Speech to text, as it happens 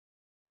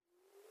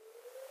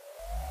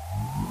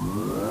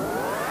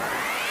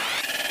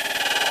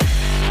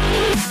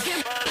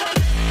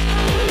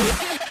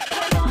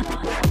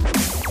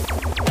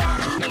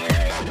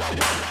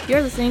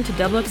listening to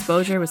Double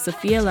Exposure with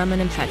Sophia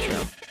Lemon and Petro,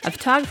 a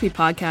photography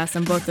podcast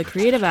on both the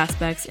creative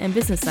aspects and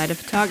business side of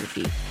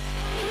photography.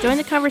 Join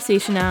the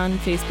conversation on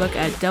Facebook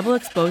at Double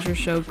Exposure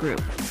Show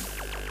Group.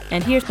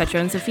 And here's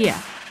Petro and Sophia.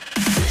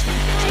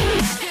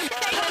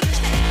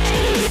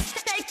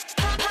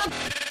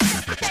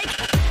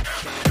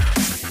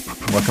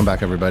 Welcome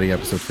back, everybody.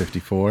 Episode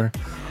 54,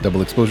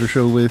 Double Exposure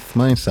Show with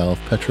myself,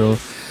 Petro,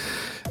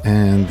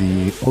 and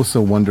the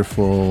also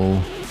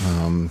wonderful,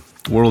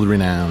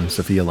 world-renowned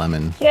Sophia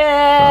Lemon.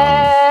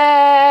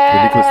 Yes!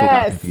 Ridiculously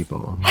happy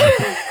people.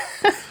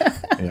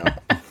 Yeah.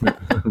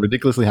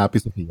 Ridiculously happy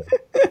Sophia.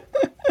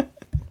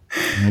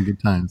 Yeah,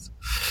 good times.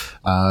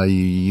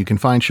 You can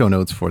find show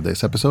notes for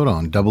this episode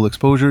on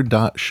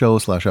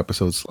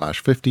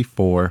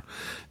doubleexposure.show/episode/54.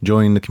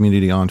 Join the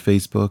community on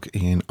Facebook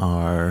in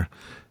our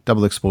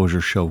Double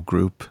Exposure Show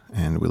group,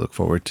 and we look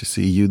forward to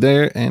see you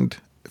there and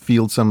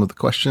field some of the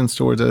questions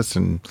towards us,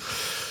 and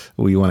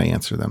we want to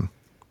answer them.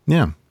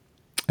 Yeah.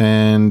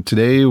 And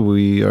today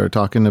we are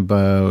talking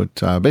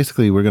about,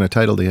 basically we're going to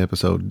title the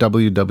episode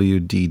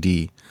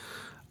WWDD.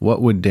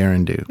 What would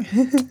Darren do?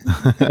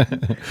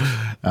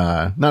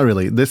 Not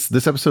really.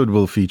 This episode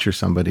will feature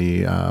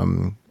somebody.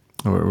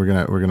 We're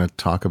gonna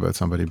talk about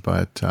somebody,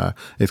 but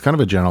it's kind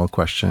of a general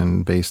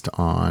question based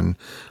on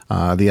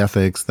the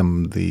ethics,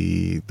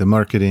 the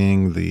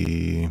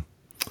marketing,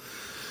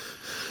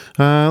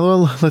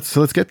 well,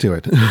 let's get to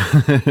it,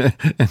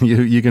 and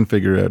you can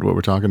figure out what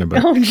we're talking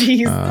about. Oh,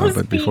 geez,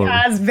 let's be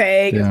as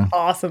vague as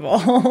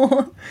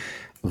possible.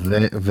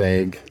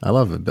 Vague. I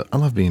love it. I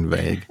love being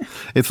vague.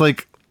 It's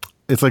like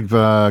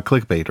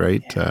clickbait,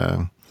 right?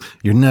 Yeah.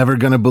 You're never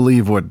going to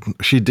believe what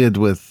she did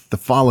with the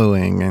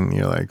following. And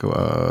you're like,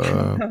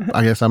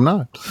 I guess I'm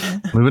not.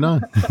 Moving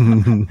on.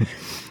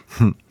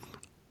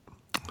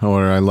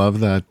 Or I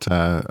love that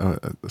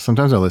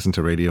sometimes I listen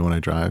to radio when I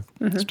drive.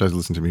 Sometimes I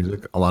listen to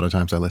music. A lot of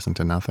times I listen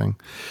to nothing.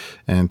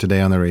 And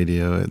today on the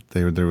radio,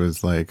 there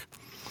was like,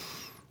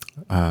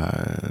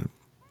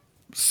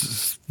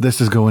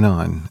 this is going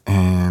on.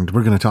 And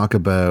we're going to talk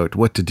about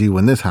what to do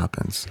when this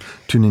happens.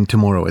 Tune in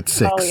tomorrow at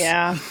 6. Oh,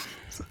 yeah.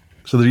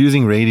 So they're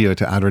using radio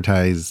to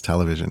advertise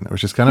television,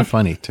 which is kind of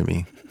funny to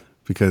me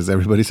because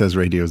everybody says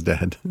radio's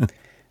dead.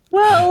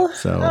 Well,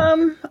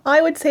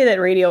 I would say that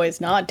radio is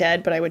not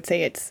dead, but I would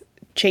say it's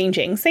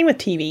changing. Same with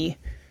TV.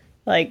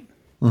 Like,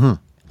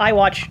 I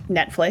watch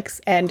Netflix,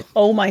 and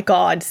oh my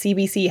God,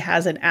 CBC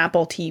has an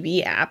Apple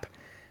TV app,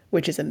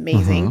 which is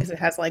amazing because it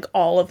has like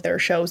all of their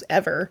shows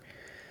ever.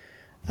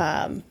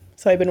 So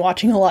I've been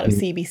watching a lot of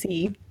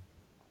CBC.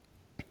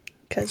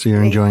 So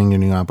you're enjoying your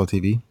new Apple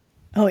TV?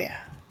 Oh, yeah.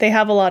 They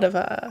have a lot of,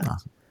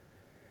 awesome.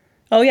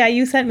 Oh yeah,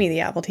 you sent me the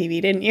Apple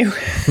TV, didn't you?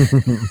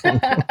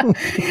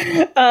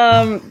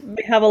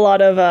 They have a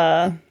lot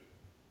of,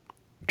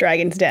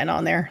 Dragon's Den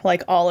on there,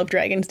 like all of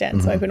Dragon's Den.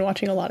 So I've been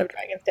watching a lot of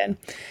Dragon's Den.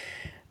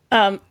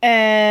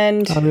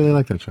 And I really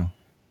like that show.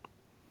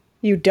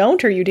 You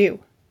don't, or you do?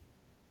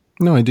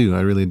 No, I do. I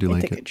really do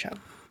like it. It's a good show.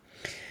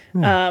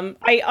 Yeah.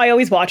 I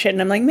always watch it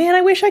and I'm like, man,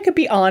 I wish I could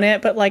be on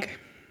it, but like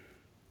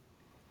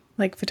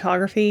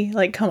photography,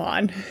 like, come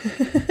on.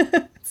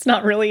 It's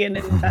not really an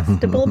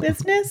investable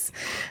business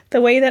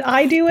the way that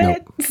I do it.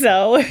 Nope.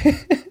 So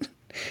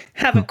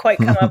haven't quite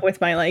come up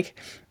with my like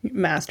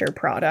master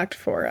product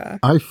for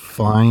I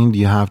find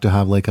you have to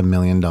have like $1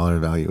 million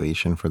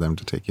valuation for them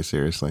to take you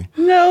seriously.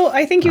 No,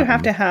 I think you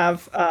have to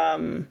have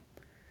an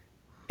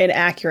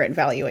accurate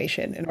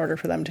valuation in order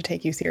for them to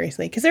take you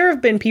seriously. Because there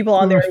have been people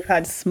on there who've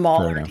had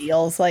smaller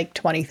deals, like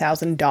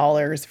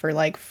 $20,000 for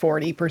like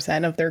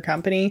 40% of their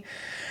company.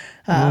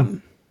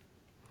 But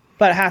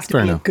it has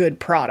to be a good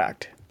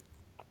product.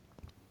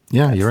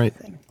 Yeah, that's you're right.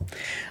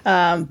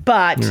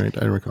 But you're right.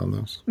 I recall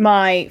those.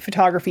 My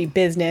photography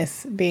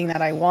business, being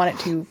that I want it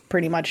to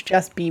pretty much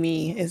just be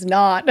me, is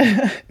not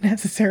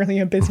necessarily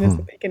a business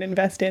that they can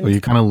invest in. Well,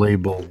 you kind of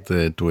labeled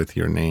it with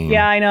your name.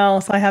 Yeah, I know.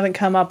 So I haven't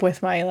come up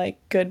with my like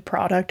good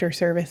product or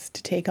service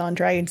to take on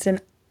Dragon's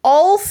Den.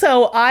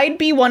 Also, I'd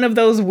be one of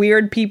those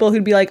weird people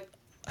who'd be like,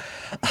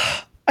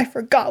 I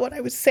forgot what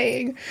I was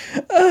saying.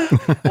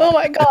 Oh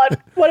my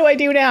God, what do I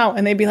do now?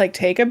 And they'd be like,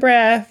 take a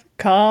breath,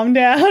 calm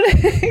down.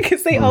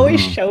 Because they always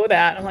show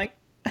that. I'm like,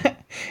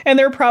 and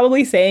they're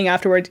probably saying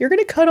afterwards, you're going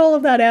to cut all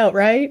of that out,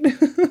 right?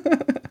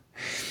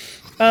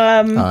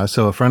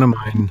 So a friend of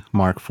mine,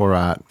 Mark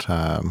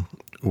Forat,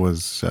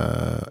 was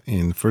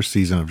in the first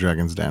season of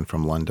Dragon's Den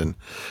from London.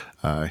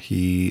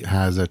 He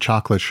has a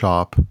chocolate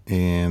shop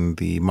in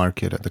the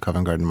market at the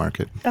Covent Garden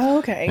Market. Oh,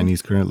 okay. And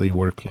he's currently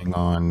working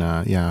on,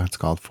 it's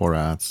called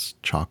Forat's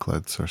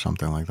Chocolates or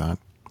something like that.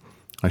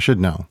 I should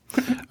know.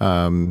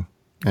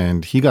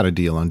 And he got a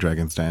deal on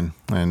Dragon's Den.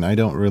 And I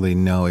don't really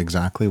know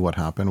exactly what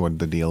happened, what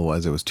the deal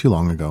was. It was too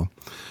long ago.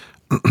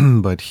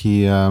 But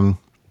he's been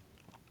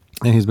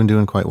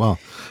doing quite well.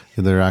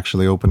 They're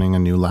actually opening a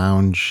new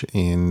lounge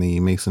in the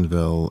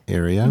Masonville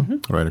area,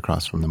 right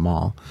across from the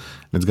mall.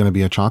 It's going to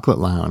be a chocolate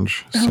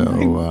lounge. So,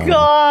 oh my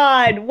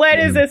God. When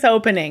is this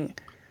opening?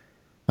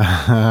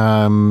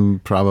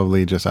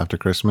 Probably just after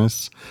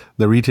Christmas.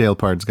 The retail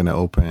part's going to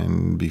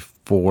open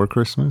before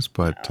Christmas,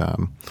 but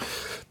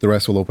the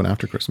rest will open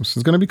after Christmas.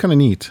 It's going to be kind of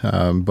neat.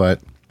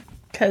 But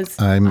Because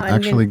I'm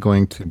actually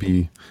going to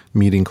be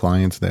meeting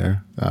clients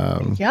there.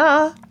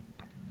 yeah.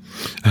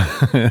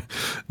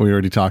 We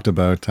already talked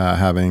about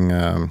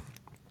having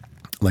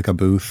like a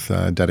booth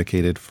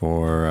dedicated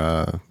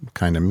for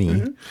kind of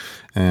me,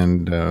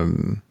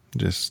 and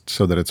just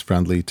so that it's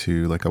friendly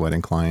to like a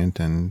wedding client,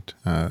 and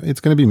it's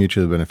going to be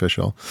mutually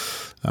beneficial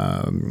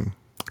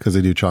because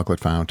they do chocolate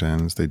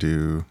fountains, they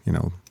do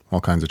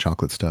all kinds of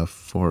chocolate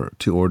stuff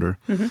to order.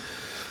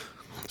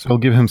 So I'll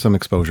give him some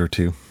exposure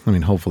too. I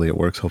mean, hopefully it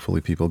works.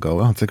 Hopefully people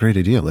go, oh, it's a great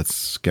idea.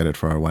 Let's get it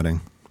for our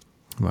wedding.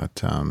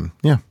 But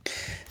yeah,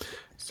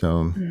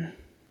 so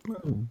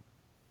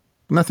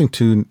nothing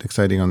too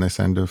exciting on this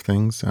end of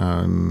things.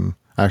 I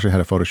actually had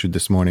a photo shoot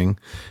this morning,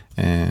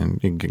 and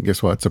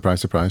guess what?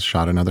 Surprise, surprise,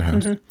 shot another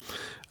house.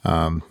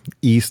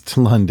 East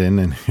London,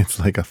 and it's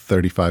like a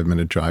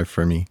 35-minute drive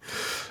for me.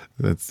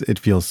 It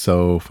feels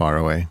so far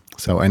away.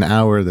 So an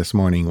hour this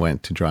morning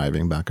went to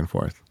driving back and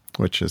forth,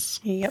 which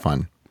is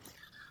fun.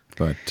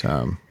 But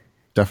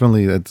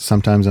definitely,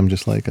 sometimes I'm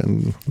just like,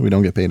 we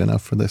don't get paid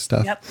enough for this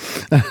stuff.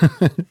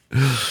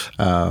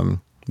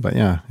 But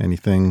yeah,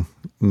 anything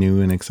new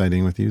and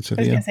exciting with you, Sophia?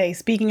 I was going to say,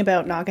 speaking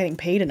about not getting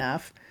paid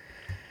enough.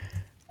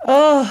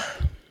 Oh,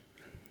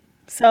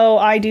 so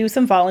I do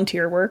some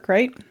volunteer work,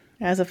 right?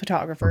 As a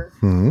photographer.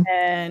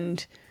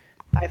 And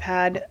I've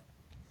had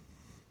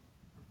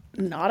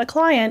not a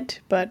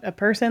client, but a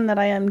person that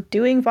I am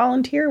doing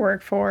volunteer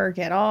work for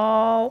get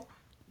all,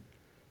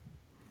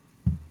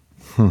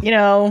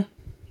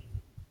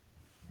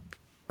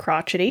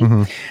 crotchety.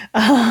 So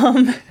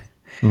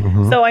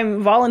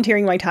I'm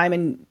volunteering my time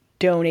and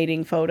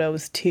donating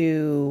photos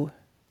to,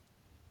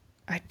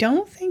 I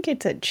don't think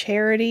it's a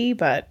charity,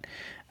 but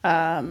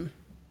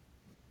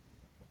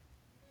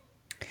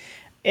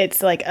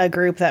it's like a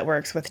group that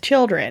works with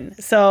children.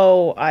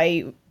 So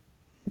I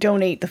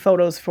donate the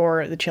photos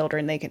for the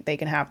children. They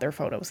can have their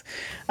photos.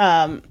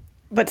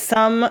 But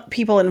some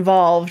people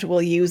involved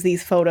will use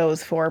these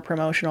photos for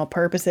promotional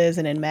purposes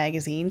and in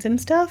magazines and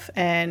stuff.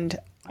 And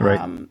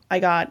I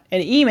got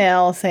an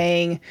email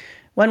saying,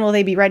 when will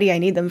they be ready? I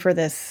need them for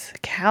this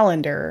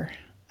calendar.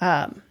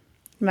 And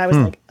I was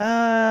like,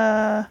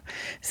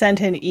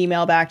 sent an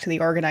email back to the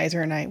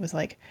organizer, and I was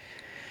like,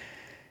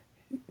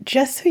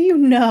 just so you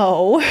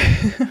know,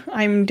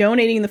 I'm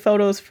donating the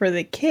photos for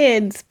the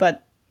kids,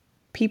 but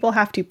people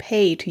have to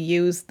pay to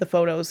use the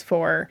photos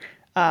for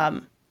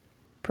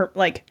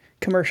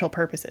commercial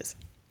purposes.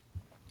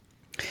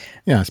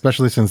 Yeah,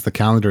 especially since the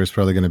calendar is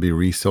probably going to be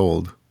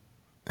resold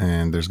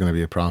and there's going to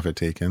be a profit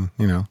taken,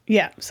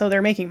 Yeah, so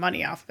they're making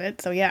money off of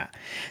it. So yeah.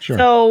 Sure.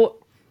 So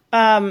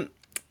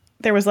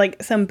there was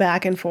like some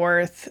back and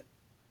forth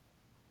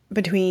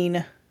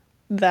between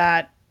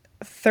that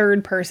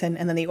third person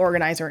and then the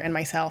organizer and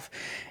myself.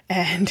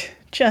 And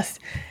just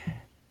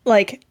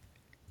like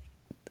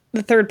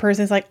the third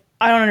person is like,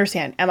 I don't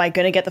understand. Am I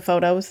going to get the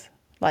photos?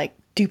 Like,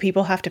 do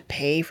people have to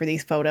pay for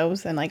these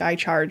photos? And like, I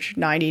charge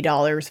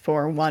 $90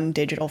 for one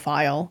digital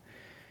file.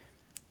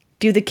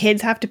 Do the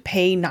kids have to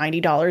pay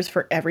 $90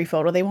 for every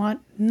photo they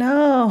want?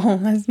 No,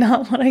 that's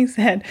not what I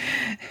said.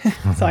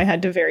 So I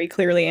had to very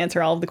clearly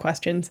answer all of the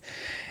questions.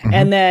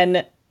 And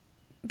then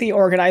the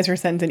organizer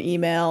sends an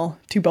email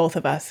to both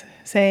of us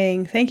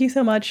saying, thank you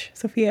so much,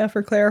 Sophia,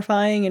 for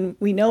clarifying. And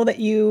we know that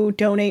you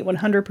donate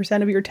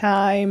 100% of your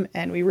time,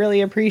 and we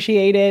really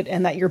appreciate it,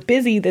 and that you're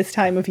busy this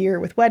time of year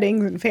with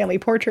weddings and family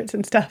portraits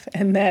and stuff.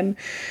 And then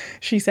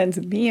she sends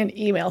me an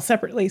email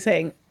separately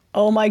saying,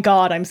 oh my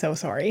God, I'm so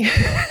sorry.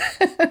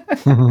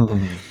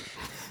 I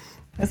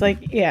was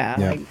like,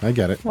 yeah, I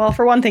get it. Well,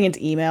 for one thing, it's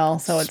email.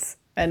 So it's,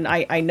 and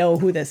I know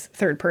who this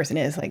third person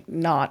is, like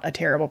not a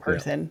terrible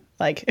person. Yeah.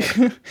 Like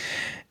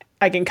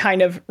I can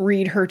kind of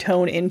read her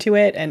tone into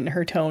it, and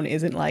her tone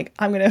isn't like,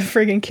 I'm going to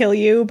friggin' kill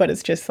you, but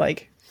it's just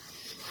like,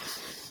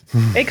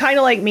 it kind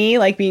of like me,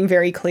 like being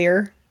very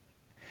clear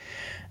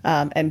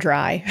and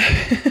dry.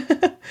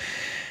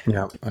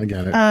 Yeah, I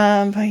get it.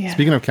 But yeah.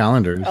 Speaking of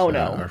calendars, no.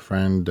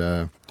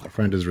 Our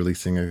friend is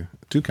releasing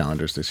 2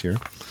 calendars this year.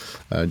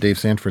 Dave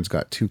Sanford's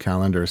got 2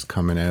 calendars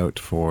coming out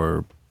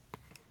for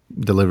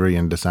delivery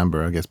in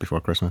December, I guess before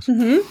Christmas.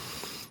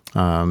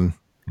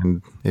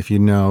 And if you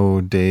know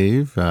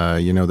Dave,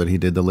 you know that he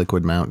did the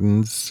Liquid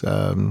Mountains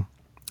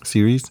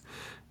series,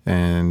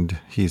 and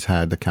he's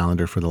had the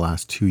calendar for the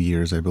last 2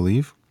 years, I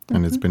believe,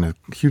 and it's been a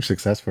huge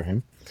success for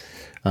him.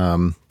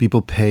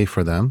 People pay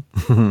for them.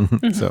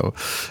 So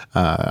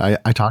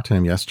I talked to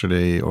him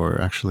yesterday, or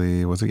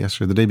actually, was it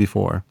yesterday? The day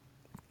before.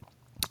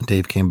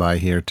 Dave came by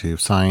here to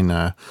sign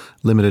a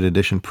limited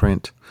edition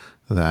print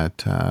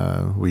that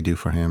we do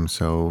for him.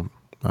 So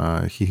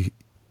he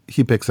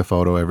picks a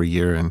photo every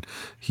year, and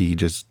he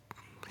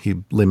he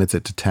limits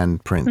it to 10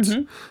 prints,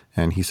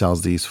 and he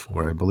sells these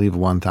for, I believe,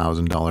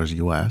 $1,000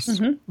 US.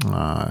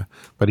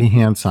 But he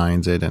hand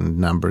signs it and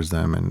numbers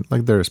them, and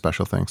like they're a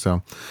special thing.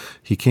 So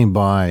he came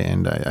by,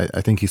 and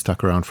I think he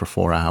stuck around for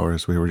 4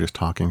 hours. We were just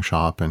talking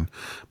shop and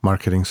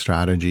marketing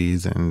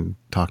strategies, and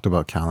talked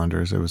about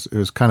calendars. It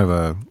was kind of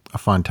a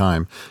fun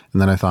time.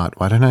 And then I thought,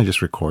 why didn't I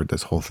just record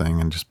this whole thing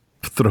and just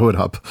throw it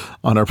up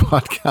on our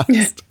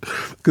podcast?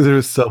 Because there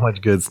was so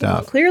much good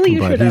stuff. Well, clearly,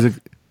 you should have.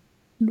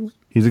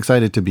 He's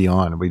excited to be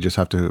on. We just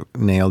have to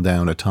nail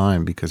down a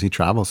time because he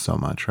travels so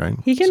much, right?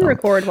 He can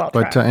record while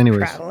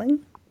traveling.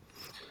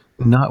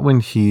 Not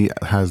when he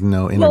has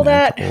no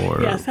internet.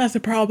 Yes, that's a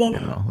problem.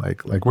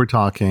 Like we're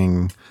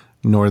talking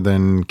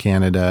northern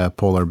Canada,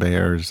 polar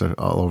bears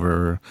all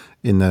over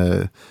in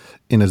a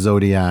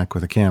Zodiac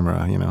with a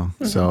camera,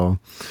 So,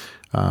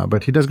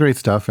 but he does great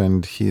stuff.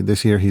 And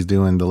this year he's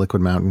doing the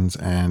Liquid Mountains,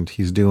 and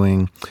he's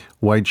doing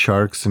white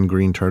sharks and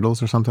green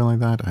turtles or something like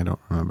that. I don't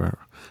remember.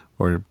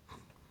 I'm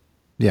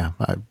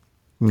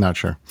not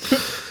sure.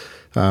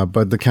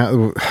 But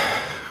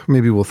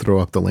maybe we'll throw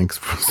up the links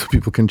so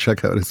people can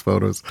check out his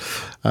photos.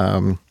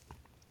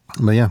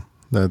 But yeah,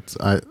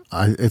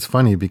 it's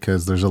funny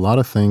because there's a lot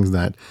of things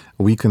that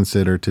we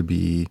consider to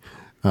be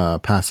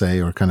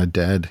passé or kind of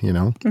dead,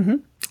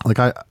 Like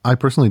I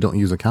personally don't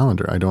use a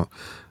calendar. I don't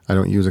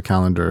use a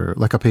calendar,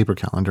 like a paper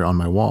calendar, on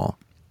my wall.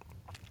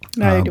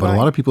 But a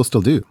lot of people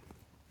still do.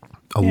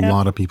 A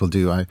lot of people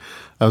do. I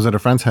was at a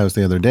friend's house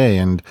the other day,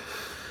 and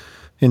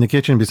in the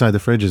kitchen beside the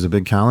fridge is a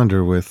big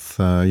calendar with,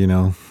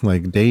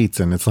 like dates.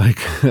 And it's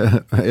like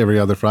every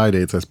other Friday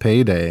it says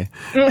payday.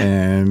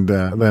 And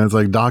then it's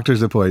like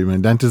doctor's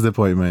appointment, dentist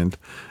appointment.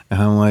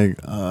 And I'm like,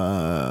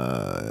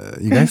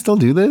 you guys still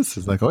do this?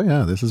 It's like, oh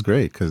yeah, this is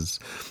great.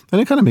 And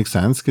it kind of makes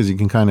sense because you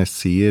can kind of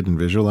see it and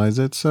visualize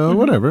it. So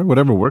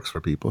whatever works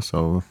for people.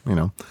 So,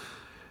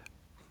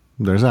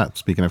 there's that.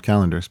 Speaking of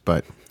calendars.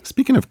 But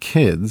speaking of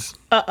kids.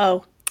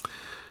 Uh-oh.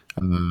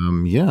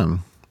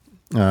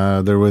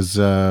 There was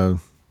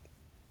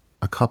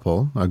a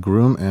couple, a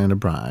groom and a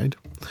bride,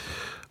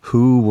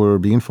 who were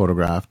being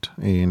photographed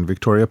in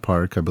Victoria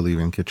Park, I believe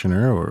in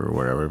Kitchener or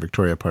wherever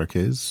Victoria Park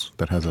is,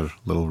 that has a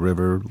little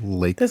river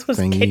lake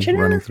thingy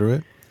Kitchener? Running through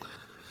it.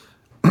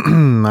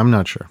 I'm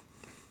not sure.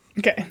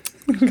 Okay,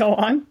 go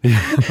on.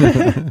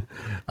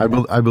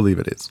 I believe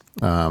it is.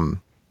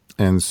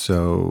 And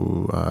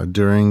so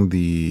during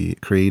the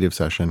creative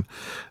session,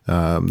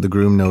 the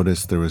groom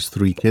noticed there was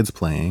 3 kids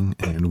playing,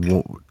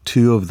 and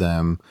 2 of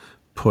them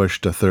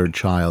pushed a third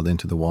child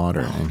into the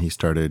water, and he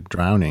started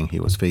drowning. He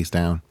was face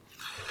down.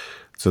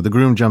 So the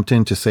groom jumped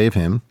in to save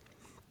him,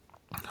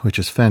 which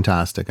is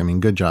fantastic. I mean,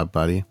 good job,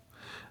 buddy.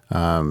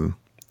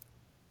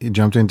 He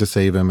jumped in to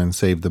save him and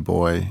saved the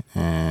boy,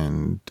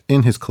 and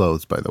in his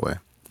clothes, by the way.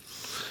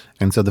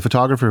 And so the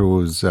photographer who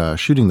was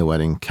shooting the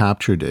wedding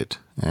captured it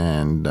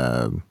and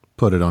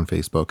put it on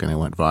Facebook, and it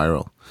went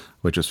viral,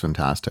 which is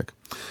fantastic.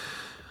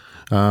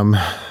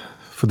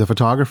 For the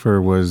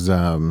photographer was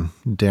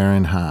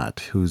Darren Hatt,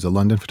 who's a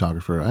London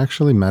photographer. I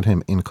actually met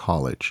him in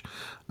college.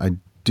 I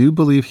do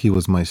believe he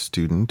was my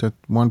student at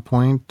one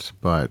point,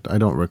 but I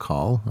don't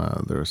recall.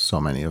 There are so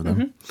many of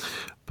them.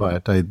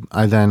 But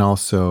I then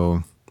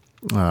also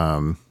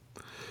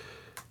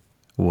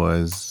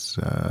was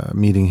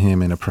meeting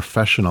him in a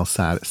professional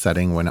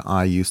setting when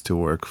I used to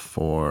work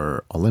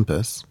for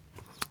Olympus.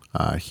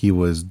 He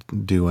was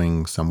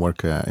doing some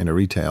work in a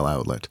retail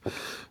outlet.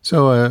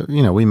 So,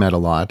 we met a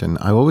lot, and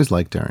I always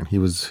liked Darren. He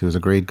was a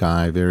great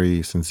guy,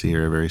 very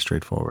sincere, very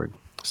straightforward.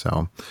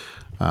 So,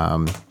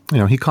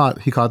 he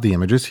caught the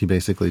images. He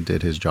basically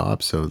did his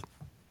job. So,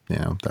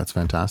 that's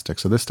fantastic.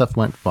 So this stuff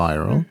went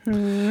viral,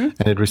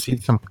 and it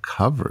received some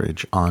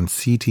coverage on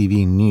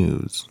CTV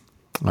News.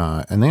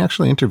 And they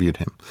actually interviewed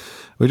him,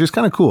 which is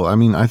kind of cool. I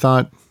mean, I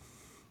thought,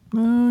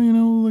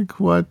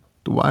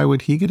 why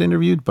would he get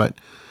interviewed? But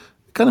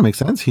it kind of makes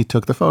sense. He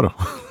took the photo,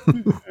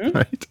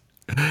 right?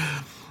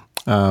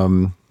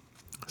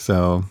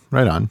 So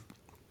right on.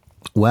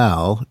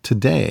 Well,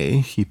 today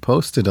he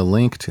posted a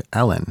link to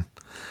Ellen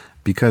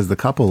because the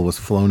couple was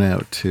flown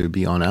out to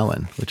be on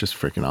Ellen, which is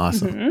freaking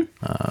awesome.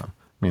 I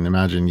mean,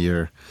 imagine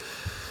you're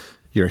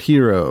a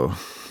hero.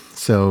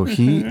 So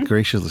he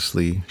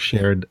graciously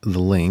shared the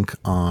link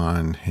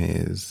on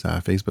his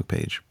Facebook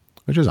page,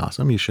 which is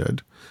awesome. You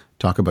should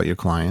talk about your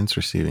clients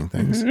receiving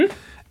things.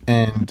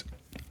 And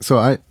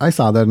so I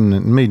saw that, and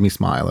it made me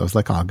smile. I was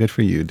like, oh, good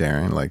for you,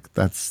 Darren. Like,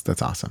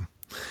 that's awesome.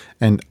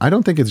 And I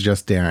don't think it's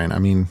just Darren. I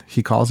mean,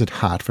 he calls it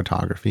Hatt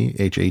Photography,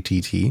 Hatt.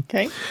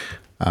 Okay.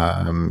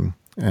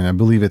 And I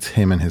believe it's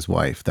him and his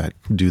wife that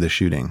do the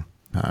shooting.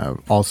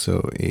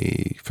 Also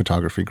a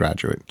photography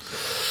graduate.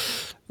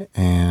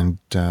 And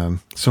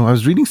so I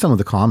was reading some of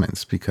the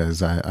comments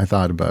because I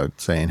thought about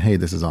saying, hey,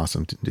 this is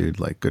awesome, dude.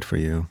 Like, good for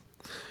you.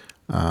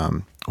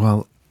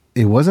 Well,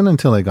 it wasn't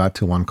until I got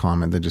to one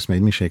comment that just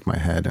made me shake my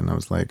head. And I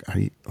was like, are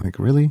you, like,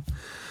 really?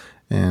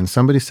 And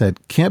somebody said,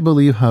 can't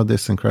believe how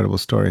this incredible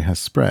story has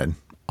spread.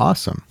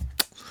 Awesome.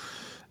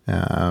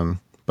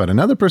 But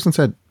another person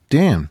said,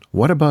 Dan,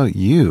 what about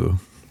you?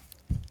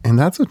 And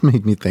that's what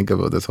made me think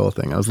about this whole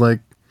thing. I was like,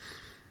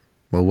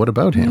 well, what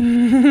about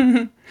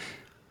him?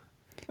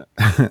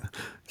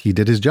 He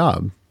did his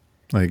job.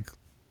 Like,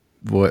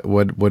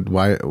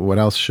 what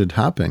else should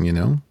happen, you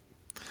know?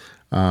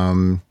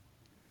 And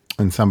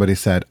somebody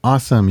said,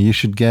 awesome, you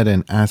should get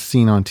an as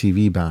seen on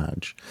TV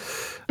badge.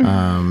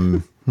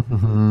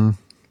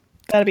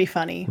 That'd be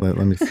funny. Let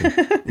me see.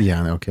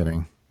 Yeah, no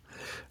kidding.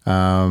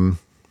 I'm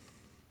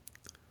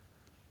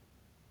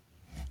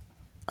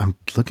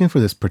looking for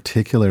this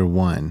particular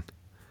one,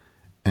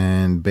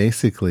 and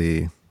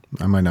basically,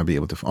 I might not be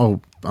able to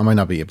find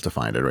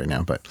it right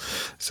now. But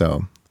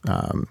so,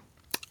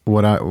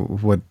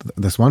 what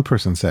this one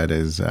person said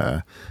is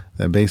that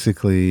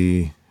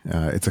basically,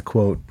 it's a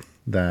quote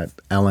that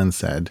Ellen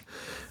said.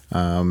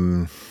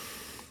 I'm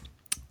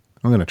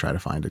going to try to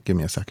find it. Give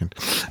me a second.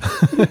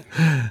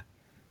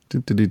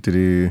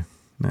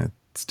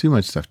 It's too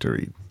much stuff to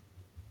read.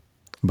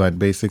 But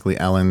basically,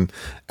 Ellen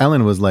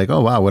was like,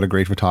 oh, wow, what a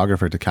great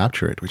photographer to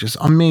capture it, which is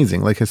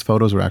amazing. Like, his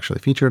photos were actually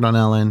featured on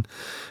Ellen.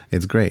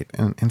 It's great.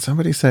 And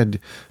somebody said,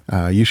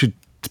 you should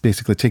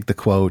basically take the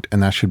quote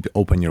and that should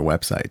open your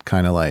website.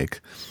 Kind of like,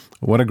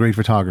 what a great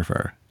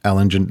photographer,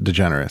 Ellen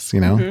DeGeneres,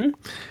 you know? Mm-hmm.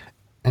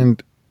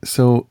 And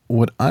so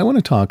what I want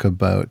to talk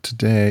about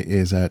today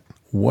is at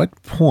what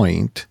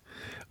point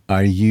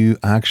are you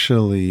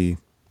actually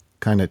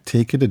kind of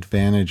taking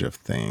advantage of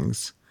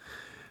things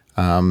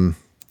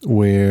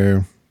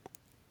where,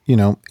 you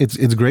know,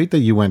 it's great that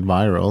you went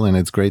viral and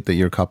it's great that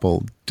your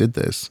couple did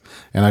this.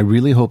 And I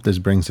really hope this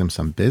brings him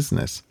some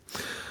business.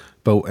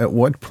 But at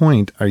what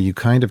point are you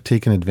kind of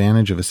taking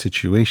advantage of a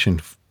situation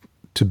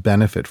to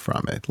benefit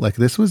from it? Like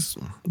this was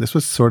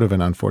sort of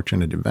an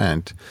unfortunate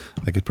event.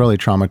 Like it probably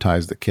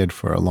traumatized the kid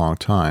for a long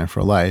time,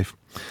 for life.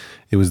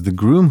 It was the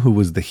groom who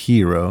was the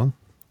hero,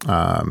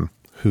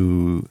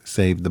 who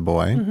saved the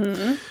boy.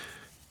 Mm-hmm.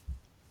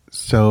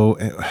 So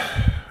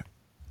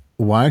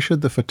why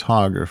should the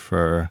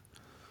photographer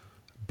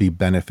be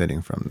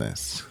benefiting from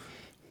this?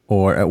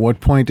 Or at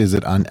what point is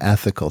it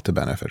unethical to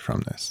benefit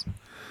from this?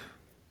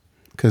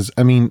 Because,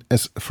 I mean,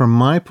 from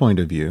my point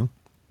of view,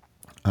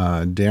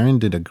 Darren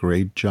did a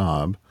great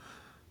job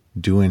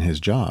doing his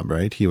job,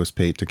 right? He was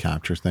paid to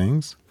capture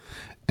things.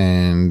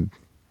 And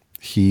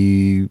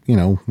he, you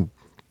know,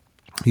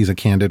 he's a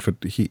candid,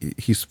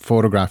 he's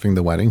photographing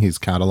the wedding. He's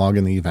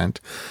cataloging the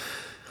event.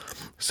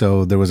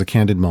 So there was a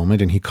candid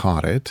moment and he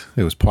caught it.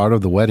 It was part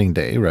of the wedding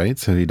day, right?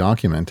 So he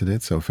documented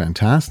it. So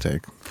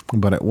fantastic.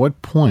 But at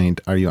what point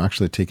are you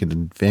actually taking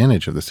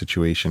advantage of the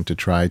situation to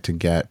try to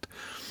get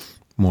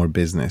more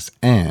business?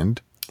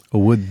 And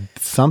would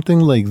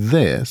something like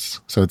this,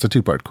 so it's a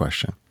two-part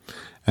question,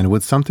 and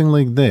would something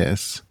like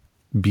this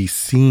be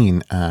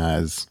seen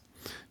as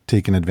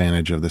taking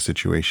advantage of the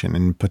situation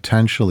and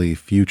potentially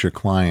future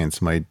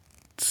clients might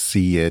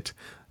see it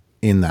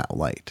in that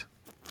light?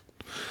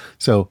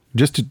 So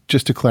just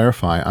to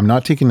clarify, I'm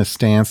not taking a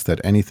stance that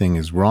anything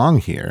is wrong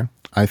here.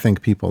 I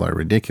think people are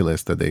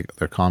ridiculous that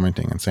they're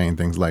commenting and saying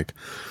things like,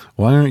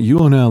 why aren't you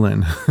on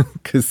Ellen?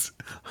 Because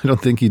I don't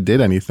think he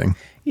did anything.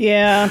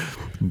 Yeah.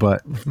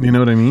 But you know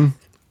what I mean?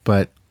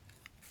 But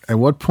at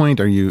what point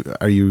are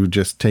you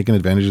just taking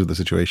advantage of the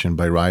situation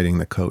by riding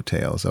the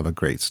coattails of a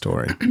great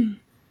story?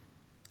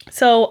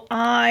 So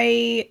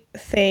I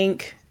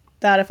think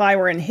that if I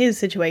were in his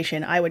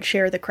situation, I would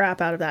share the crap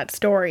out of that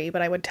story,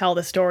 but I would tell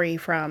the story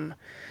from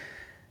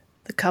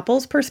the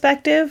couple's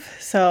perspective.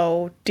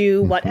 So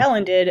do what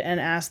Ellen did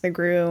and ask the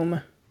groom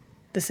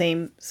the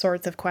same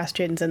sorts of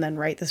questions and then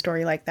write the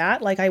story like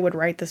that. Like I would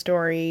write the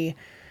story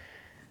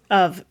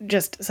of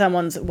just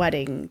someone's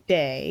wedding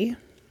day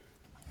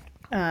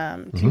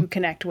to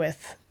connect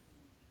with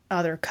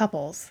other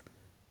couples.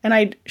 And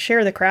I'd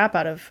share the crap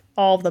out of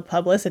all of the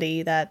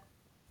publicity that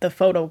the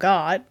photo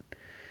got.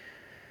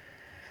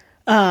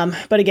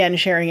 But again,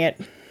 sharing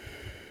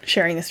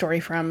the story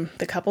from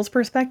the couple's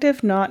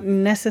perspective, not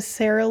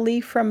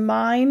necessarily from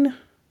mine.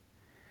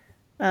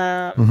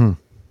 And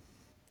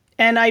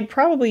I'd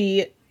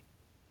probably,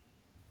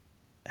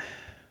 I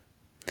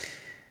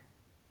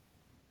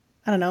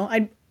don't know,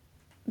 I'd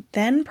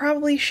then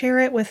probably share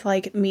it with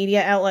like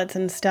media outlets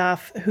and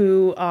stuff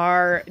who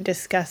are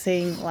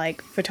discussing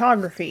like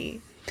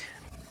photography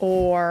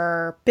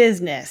or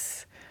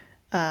business.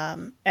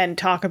 And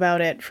talk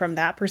about it from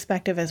that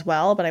perspective as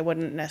well, but I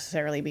wouldn't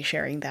necessarily be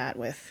sharing that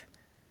with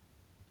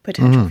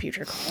potential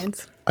future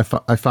clients.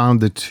 I found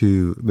the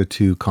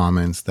two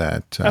comments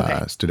that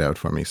stood out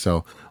for me.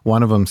 So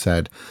one of them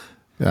said,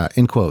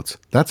 in quotes,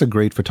 "That's a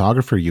great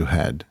photographer you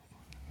had,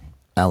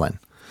 Ellen,"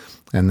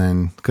 and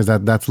then because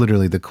that's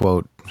literally the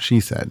quote she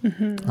said,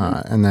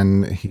 and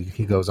then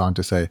he goes on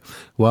to say,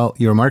 "Well,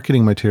 your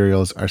marketing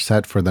materials are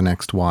set for the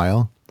next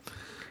while,"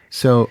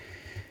 so.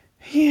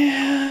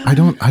 Yeah. I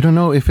don't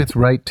know if it's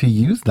right to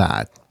use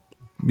that.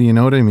 You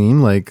know what I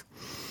mean? Like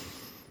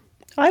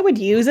I would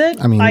use it.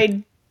 I mean,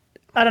 I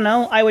don't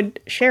know. I would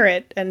share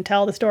it and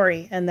tell the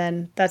story and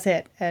then that's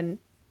it. And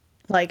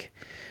like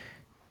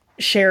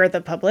share the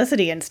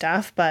publicity and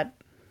stuff, but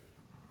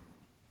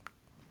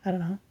I don't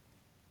know.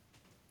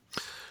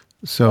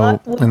 So,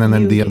 What would and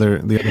then you the do? other,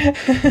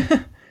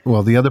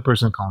 the other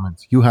person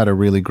comments, you had a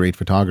really great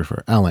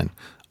photographer, Ellen.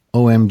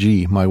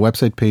 OMG, my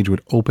website page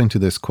would open to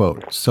this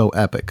quote. So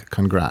epic.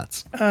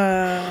 Congrats.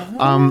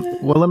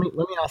 Well, let me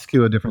ask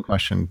you a different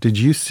question. Did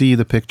you see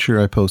the picture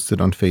I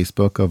posted on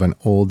Facebook of an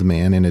old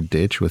man in a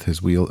ditch with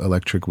his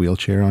electric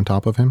wheelchair on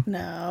top of him?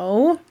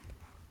 No.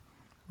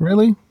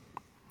 Really?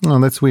 Oh,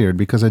 that's weird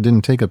because I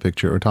didn't take a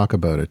picture or talk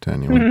about it to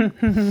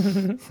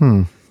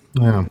anyone.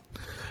 Yeah.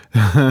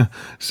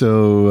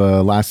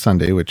 So last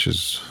Sunday, which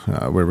is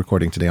we're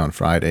recording today on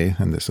Friday,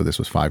 and this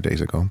was 5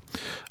 days ago.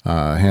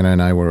 Hannah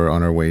and I were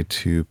on our way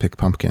to pick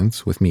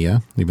pumpkins with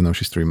Mia. Even though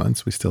she's 3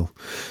 months, we still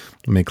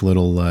make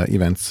little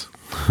events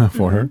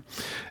for her.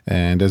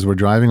 And as we're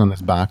driving on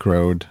this back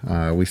road,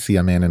 we see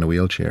a man in a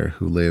wheelchair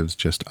who lives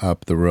just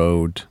up the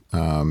road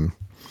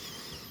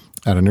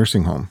at a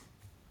nursing home.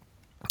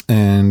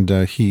 And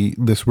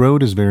this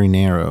road is very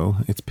narrow.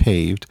 It's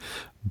paved,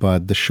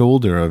 but the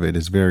shoulder of it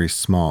is very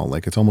small,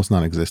 like it's almost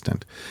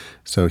non-existent.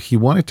 So he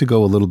wanted to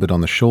go a little bit on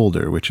the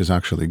shoulder, which is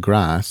actually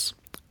grass,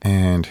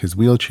 and his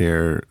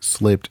wheelchair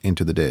slipped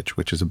into the ditch,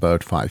 which is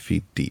about 5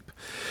 feet deep.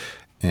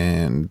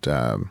 And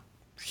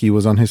he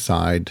was on his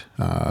side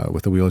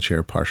with the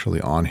wheelchair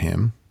partially on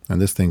him, and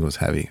this thing was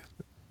heavy.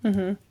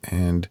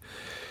 And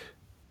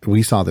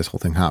we saw this whole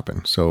thing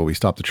happen. So we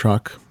stopped the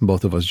truck.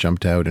 Both of us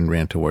jumped out and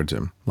ran towards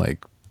him,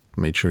 like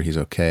made sure he's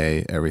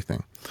okay,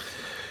 everything.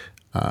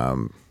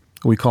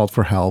 We called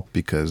for help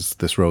because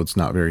this road's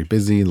not very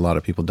busy. A lot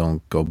of people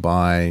don't go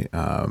by.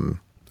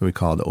 We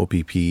called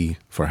OPP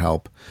for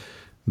help.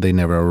 They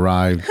never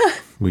arrived.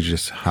 We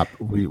just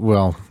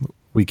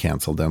we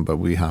canceled them, but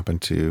we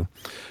happened to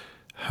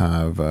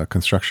have a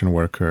construction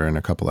worker and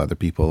a couple other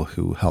people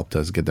who helped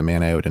us get the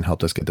man out and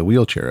helped us get the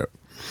wheelchair out.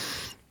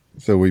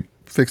 So we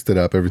fixed it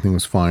up. Everything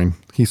was fine.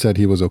 He said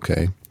he was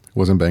okay.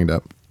 Wasn't banged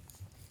up.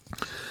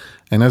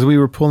 And as we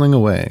were pulling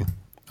away,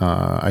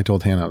 I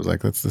told Hannah, I was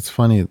like, that's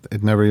funny.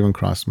 It never even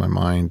crossed my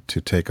mind to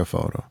take a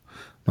photo.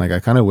 Like, I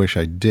kind of wish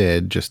I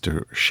did, just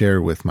to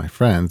share with my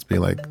friends, be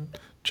like,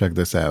 check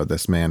this out.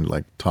 This man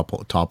like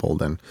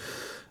toppled. And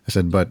I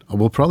said, but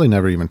we'll probably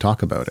never even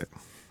talk about it.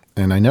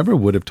 And I never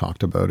would have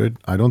talked about it.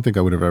 I don't think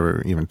I would have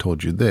ever even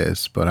told you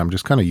this, but I'm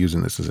just kind of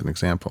using this as an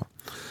example.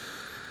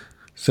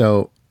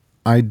 So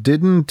I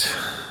didn't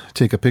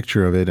take a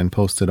picture of it and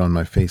post it on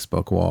my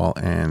Facebook wall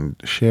and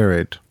share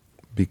it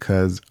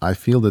because I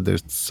feel that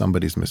there's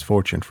somebody's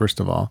misfortune, first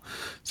of all.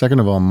 Second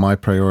of all, my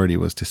priority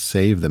was to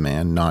save the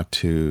man, not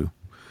to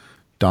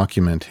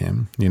document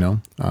him,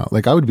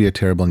 like I would be a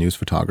terrible news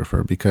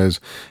photographer because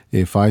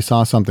if I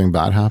saw something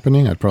bad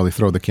happening, I'd probably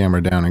throw the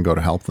camera down and go to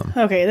help them.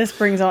 Okay, this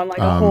brings on like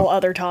a whole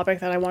other topic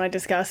that I want to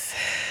discuss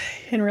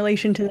in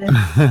relation to this.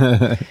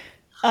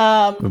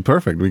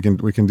 Perfect. We can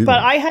do that. But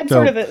I had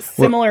sort of a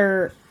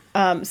similar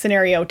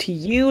scenario to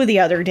you the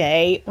other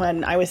day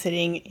when I was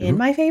sitting in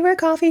my favorite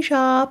coffee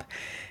shop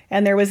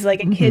and there was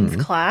like a kids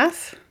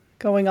class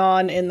going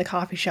on in the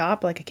coffee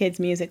shop, like a kids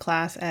music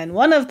class. And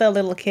one of the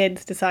little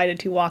kids decided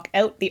to walk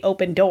out the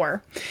open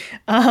door.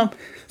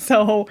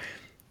 So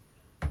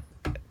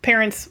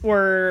parents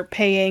were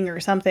paying or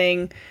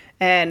something.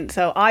 And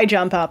so I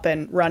jump up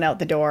and run out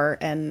the door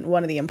and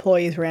one of the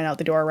employees ran out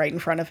the door right in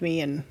front of me.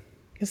 And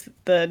because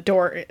the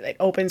door, it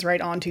opens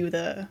right onto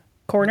the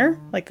corner,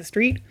 like the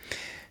street.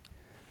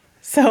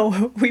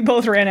 So we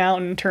both ran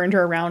out and turned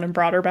her around and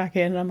brought her back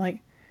in. And I'm like,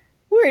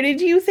 where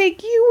did you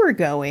think you were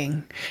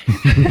going?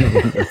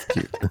 That's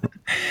cute.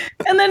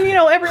 And then,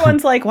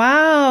 everyone's like,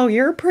 wow,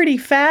 you're pretty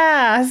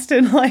fast.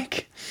 And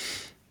like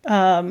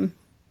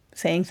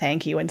saying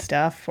thank you and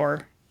stuff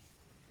for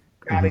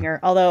grabbing her.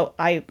 Although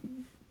I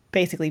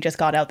basically just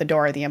got out the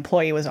door. The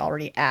employee was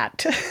already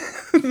at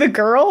the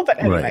girl. But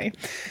anyway, Right.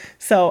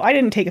 So I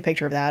didn't take a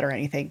picture of that or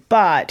anything.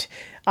 But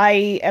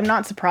I am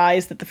not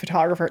surprised that the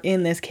photographer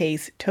in this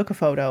case took a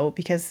photo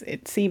because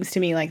it seems to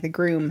me like the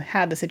groom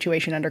had the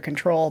situation under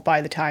control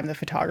by the time the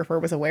photographer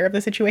was aware of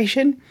the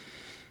situation.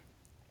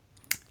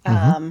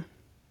 I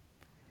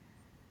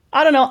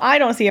don't know. I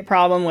don't see a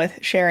problem with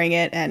sharing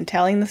it and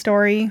telling the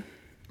story.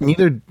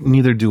 Neither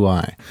do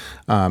I.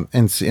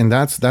 And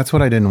that's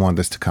what I didn't want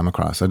this to come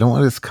across. I don't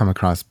want this to come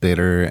across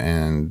bitter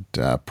and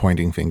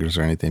pointing fingers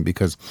or anything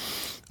because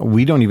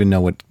we don't even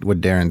know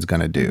what Darren's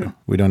going to do.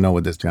 We don't know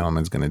what this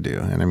gentleman's going to do.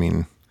 And I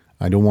mean,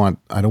 I don't want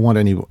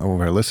any of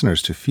our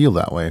listeners to feel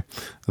that way,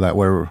 that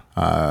we're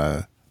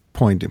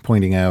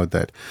pointing out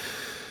that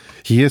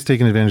he is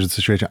taking advantage of the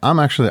situation.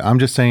 I'm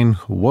just saying,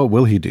 what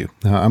will he do?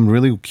 I'm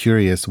really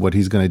curious what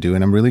he's going to do.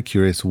 And I'm really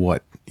curious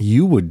what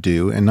you would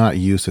do, and not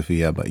you,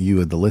 Sophia, but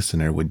you, the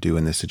listener, would do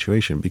in this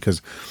situation.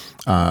 Because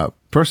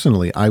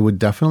personally, I would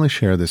definitely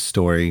share this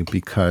story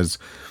because,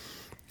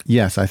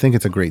 yes, I think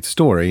it's a great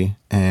story.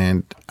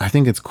 And I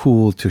think it's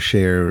cool to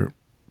share,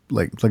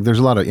 like there's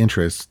a lot of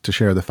interest to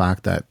share the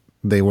fact that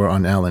they were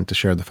on Ellen, to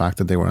share the fact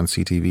that they were on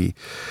CTV.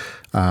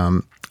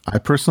 I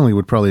personally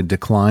would probably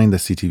decline the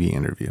CTV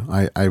interview.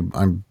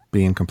 I'm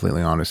being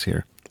completely honest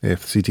here.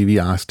 If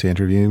CTV asked to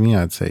interview me,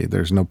 I'd say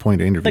there's no point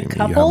to interview me. The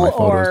couple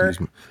or?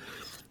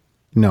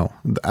 No,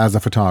 as a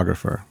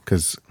photographer,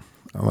 because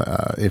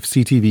if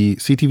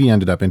CTV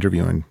ended up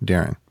interviewing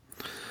Darren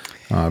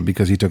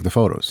because he took the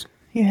photos.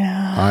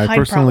 Yeah. I I'd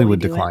personally probably would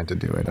do it. decline to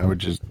do it. I would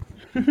just,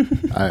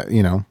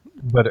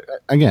 but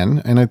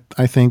again, and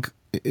I think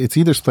it's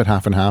either split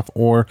half and half,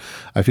 or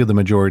I feel the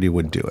majority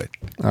would do it.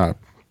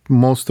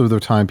 Most of the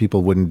time,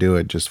 people wouldn't do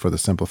it just for the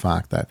simple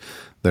fact that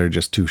they're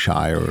just too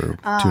shy or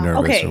too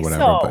nervous Okay, or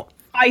whatever. so But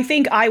I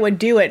think I would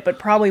do it, but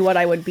probably what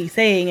I would be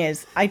saying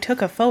is I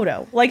took a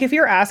photo. Like if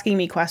you're asking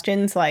me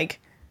questions like,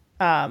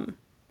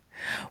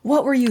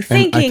 what were you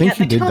thinking think at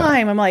you the did that.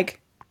 time? I'm like,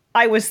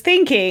 I was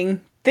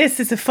thinking this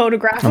is a I'm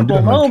photographable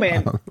doing my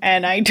moment, job.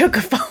 and I took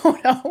a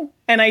photo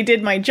and I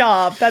did my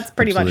job. That's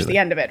pretty much Absolutely. the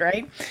end of it,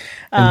 right?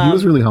 And he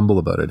was really humble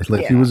about it.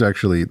 Like he yeah. was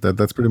actually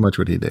that's pretty much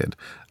what he did.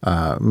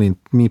 I mean,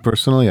 me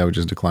personally, I would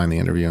just decline the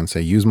interview and say,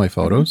 use my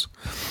photos,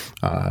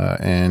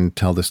 and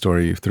tell the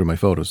story through my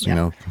photos. You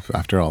know,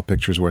 after all,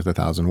 picture's worth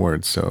 1,000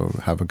 words. So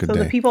have a good So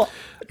day. the people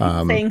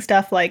saying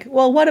stuff like,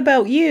 "Well, what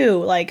about you?"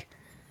 Like,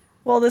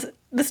 well,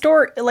 the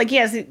story, like,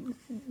 yes,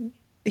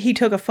 he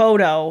took a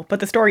photo, but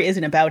the story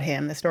isn't about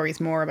him. The story's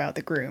more about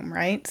the groom,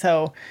 right?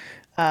 So,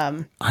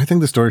 I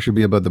think the story should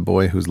be about the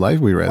boy whose life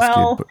we rescued.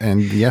 Well-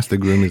 And yes, the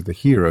groom is the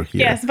hero here.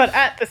 yes, but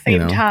at the same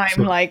know, time,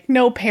 so- like,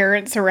 no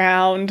parents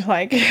around,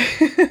 like,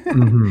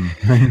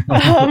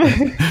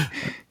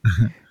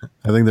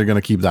 I think they're going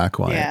to keep that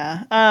quiet.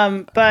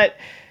 yeah. But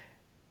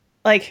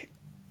like,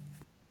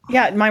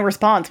 yeah, my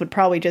response would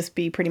probably just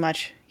be pretty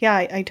much, yeah,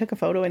 I took a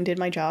photo and did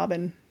my job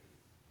and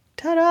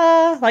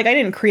ta-da! Like I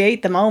didn't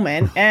create the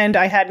moment and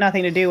I had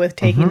nothing to do with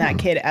taking that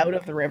kid out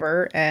of the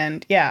river.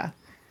 And yeah,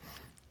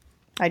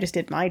 I just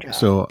did my job.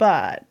 So,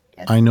 but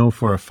I know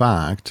for a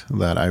fact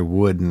that I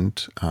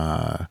wouldn't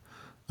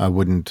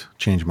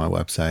change my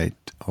website,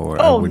 or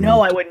I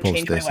wouldn't post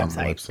change my this on the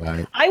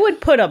website. I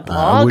would put a I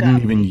blog wouldn't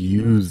up. even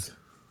use.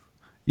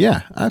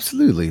 Yeah,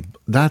 absolutely.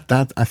 That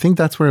I think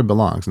that's where it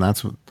belongs, and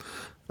that's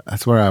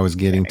where I was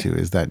getting to,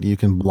 is that you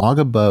can blog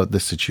about the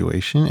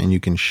situation and you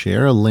can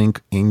share a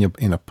link in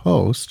a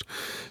post.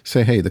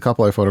 Say, hey, the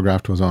couple I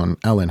photographed was on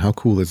Ellen. How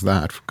cool is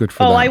that? Good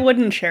for them. I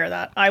wouldn't share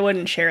that. I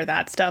wouldn't share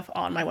that stuff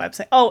on my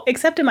website. Oh,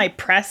 except in my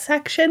press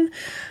section.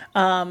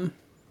 But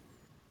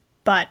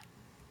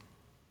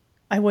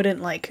I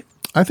wouldn't like.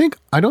 I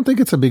don't think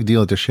it's a big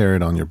deal to share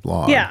it on your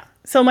blog. Yeah.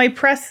 So my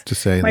press To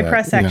say my that,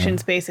 press you know.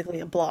 section's basically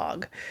a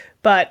blog,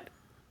 but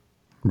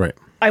Right.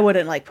 I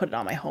wouldn't like put it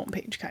on my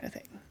homepage kind of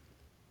thing.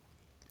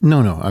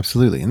 No,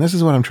 absolutely. And this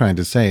is what I'm trying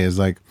to say is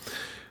like,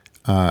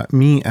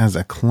 me as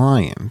a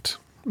client,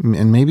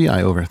 and maybe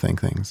I overthink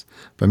things,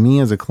 but me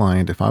as a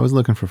client, if I was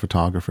looking for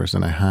photographers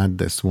and I had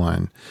this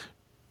one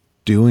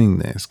doing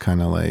this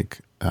kind of like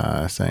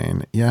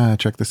saying, yeah,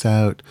 check this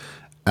out.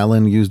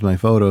 Ellen used my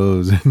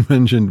photos and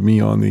mentioned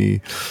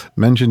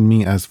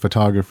me as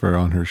photographer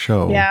on her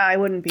show. Yeah, I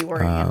wouldn't be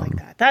wording it like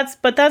that.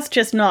 That's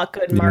just not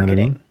good know what I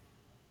marketing, mean?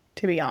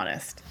 to be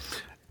honest.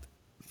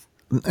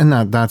 And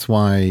that's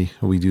why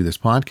we do this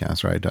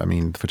podcast, right? I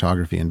mean,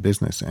 photography and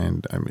business,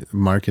 and I mean,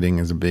 marketing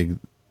is a big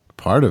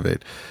part of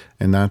it.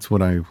 And that's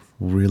what I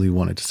really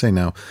wanted to say.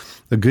 Now,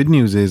 the good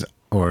news is,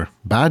 or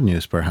bad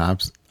news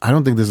perhaps, I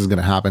don't think this is going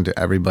to happen to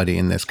everybody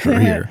in this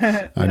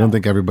career. I don't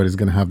think everybody's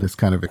going to have this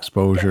kind of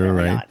exposure,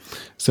 Definitely right? not.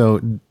 So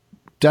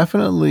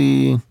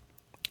definitely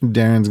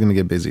Darren's going to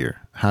get busier.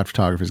 Hat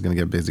photography is going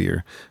to get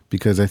busier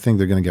because I think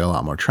they're going to get a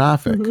lot more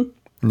traffic.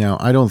 Now,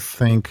 I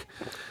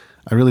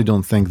really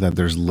don't think that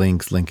there's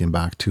links linking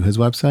back to his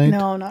website.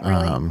 No, not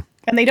really.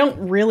 And they don't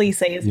really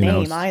say his you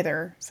know, name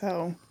either.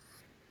 So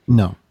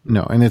No,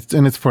 and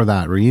it's for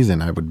that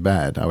reason. I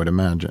would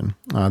imagine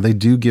they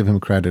do give him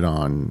credit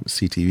on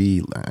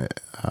CTV,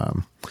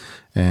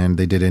 and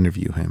they did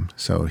interview him,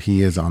 so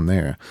he is on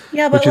there.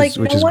 yeah, but which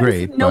like is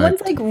great. no but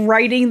one's like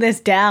writing this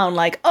down.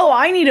 Like, oh,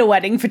 I need a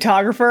wedding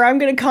photographer. I'm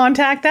going to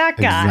contact that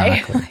guy.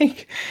 Exactly.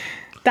 Like,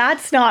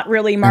 that's not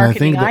really I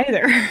marketing think that-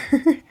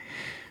 either.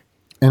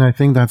 And I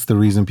think that's the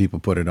reason people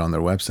put it on their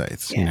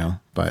websites, you know.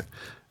 But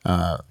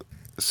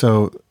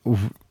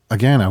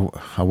again,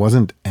 I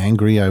wasn't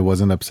angry. I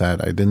wasn't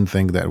upset. I didn't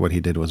think that what he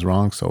did was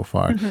wrong so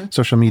far.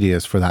 Social media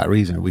is for that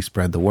reason. We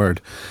spread the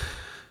word.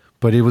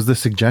 But it was the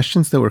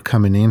suggestions that were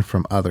coming in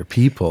from other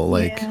people,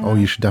 like, oh,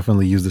 you should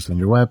definitely use this on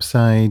your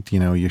website. You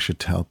know, you should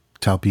tell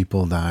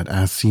people that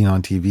as seen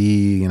on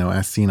TV, you know,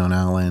 as seen on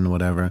Ellen,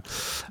 whatever.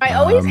 I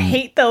always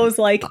hate those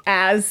like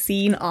as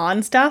seen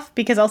on stuff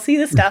because I'll see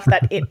the stuff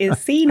that it is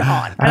seen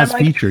on. And As I'm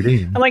like, featured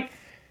in. I'm like,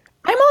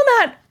 I'm on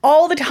that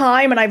all the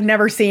time and I've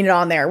never seen it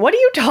on there. What are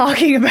you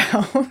talking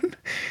about?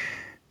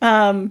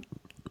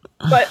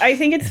 But I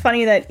think it's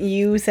funny that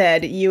you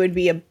said you would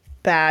be a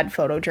bad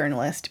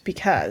photojournalist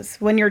because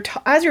when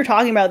as you're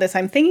talking about this,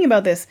 I'm thinking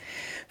about this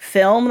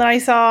film that I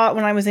saw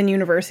when I was in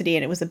university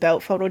and it was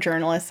about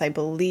photojournalists. I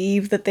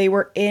believe that they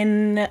were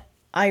in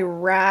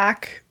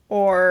Iraq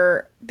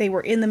or they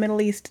were in the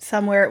Middle East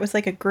somewhere. It was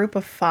like a group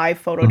of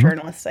 5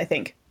 photojournalists, I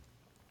think.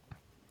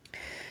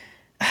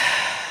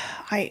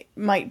 I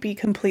might be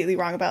completely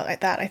wrong about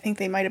that. I think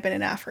they might have been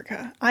in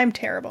Africa. I'm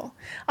terrible.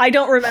 I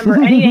don't remember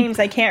any names.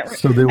 I can't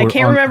So they were I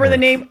can't on remember the Earth.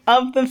 name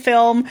of the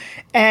film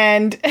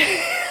and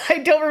I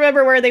don't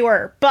remember where they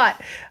were, but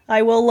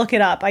I will look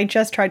it up. I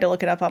just tried to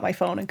look it up on my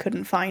phone and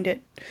couldn't find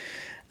it.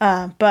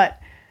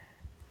 But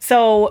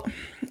so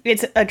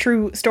it's a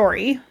true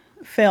story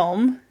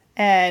film.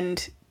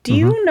 And do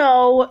you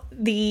know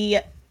the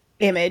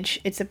image?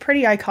 It's a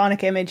pretty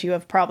iconic image. You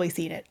have probably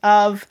seen it,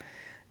 of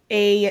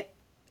a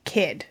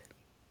kid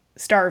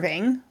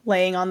starving,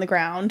 laying on the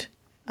ground.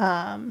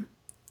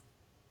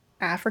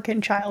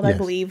 African child, I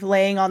believe,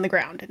 laying on the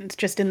ground. And it's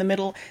just in the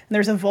middle. And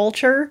there's a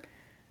vulture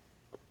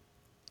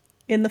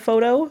in the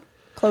photo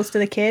close to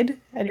the kid.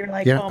 And you're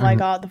like, oh my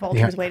God, the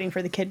vulture is waiting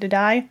for the kid to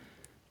die.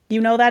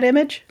 You know that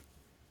image?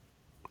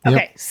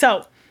 Okay,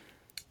 so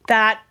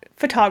that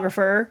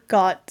photographer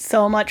got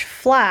so much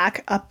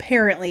flack,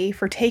 apparently,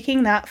 for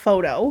taking that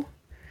photo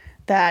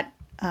that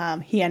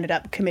he ended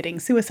up committing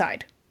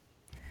suicide.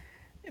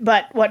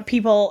 But what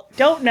people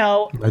don't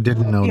know... I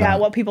didn't know that. Yeah,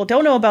 what people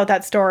don't know about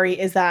that story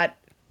is that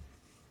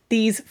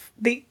these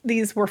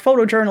were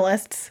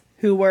photojournalists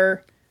who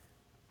were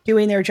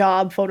doing their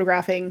job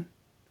photographing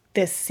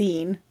this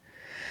scene.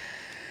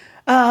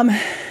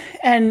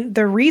 And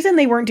the reason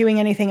they weren't doing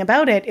anything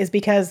about it is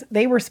because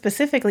they were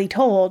specifically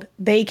told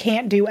they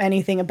can't do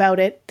anything about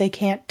it. They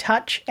can't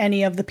touch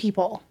any of the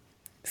people.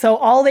 So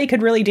all they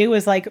could really do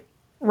is like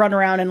run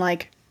around and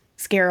like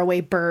scare away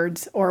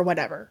birds or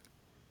whatever.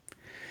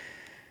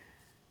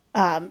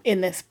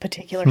 In this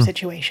particular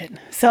situation.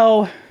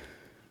 So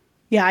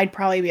yeah, I'd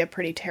probably be a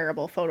pretty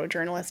terrible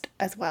photojournalist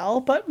as well,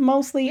 but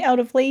mostly out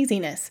of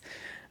laziness.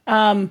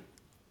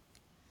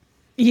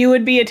 You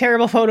would be a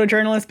terrible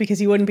photojournalist because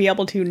you wouldn't be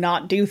able to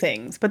not do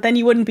things, but then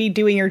you wouldn't be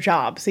doing your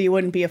job, so you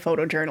wouldn't be a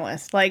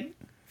photojournalist. Like,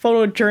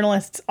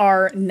 photojournalists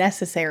are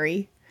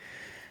necessary,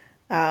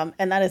 and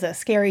that is a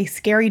scary,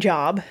 scary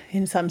job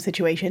in some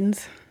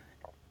situations.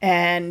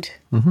 And,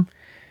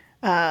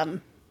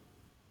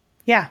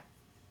 yeah,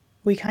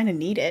 we kind of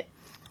need it.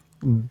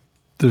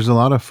 There's a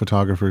lot of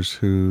photographers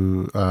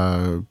who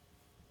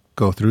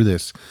go through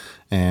this,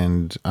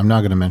 and I'm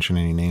not going to mention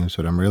any names,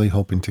 but I'm really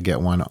hoping to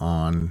get one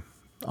on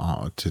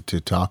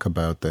to talk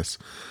about this.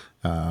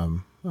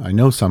 I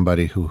know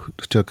somebody who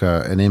took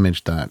an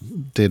image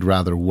that did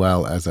rather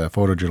well as a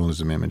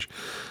photojournalism image,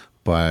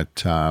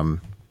 but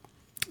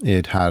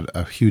it had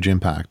a huge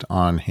impact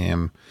on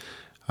him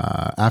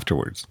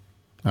afterwards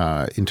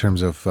in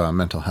terms of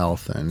mental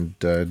health and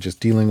just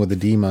dealing with the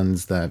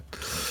demons that,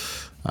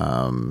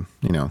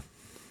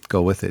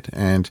 go with it.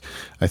 And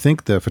I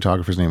think the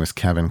photographer's name is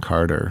Kevin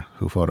Carter,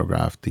 who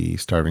photographed the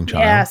starving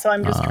child. Yeah, so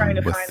I'm just trying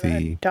to find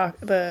the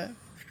film.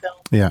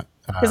 Yeah.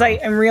 Because I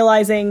am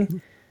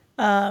realizing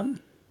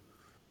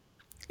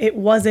it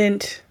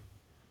wasn't,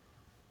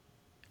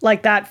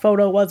 like, that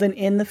photo wasn't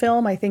in the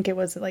film. I think it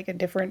was like a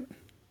different...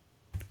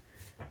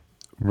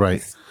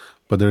 Right.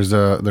 But there's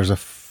a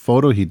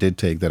photo he did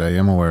take that I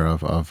am aware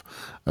of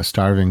a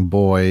starving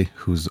boy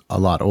who's a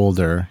lot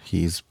older.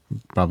 He's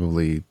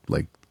probably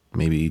like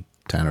maybe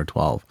 10 or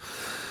 12,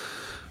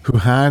 who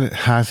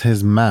has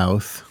his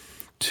mouth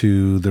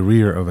to the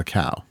rear of a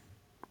cow.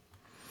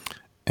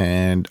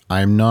 And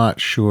I'm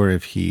not sure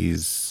if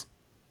he's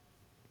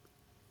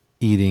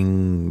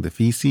eating the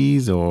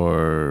feces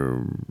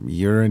or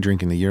urine,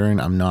 drinking the urine.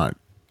 I'm not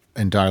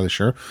entirely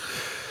sure.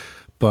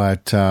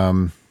 But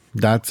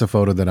that's a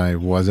photo that I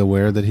was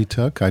aware that he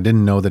took. I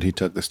didn't know that he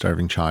took the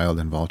starving child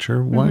and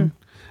vulture one.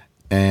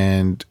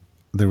 And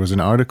there was an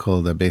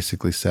article that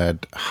basically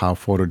said how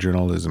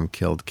photojournalism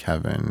killed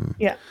Kevin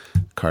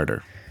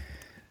Carter.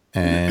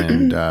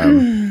 And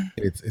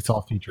it's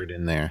all featured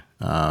in there.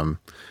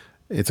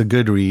 It's a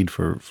good read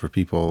for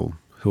people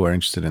who are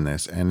interested in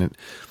this. And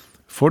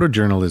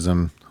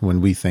photojournalism,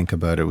 when we think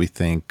about it,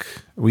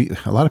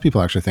 a lot of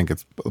people actually think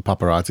it's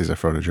paparazzis are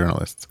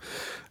photojournalists.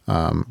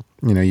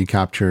 You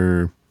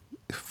capture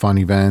fun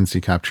events,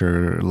 you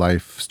capture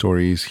life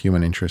stories,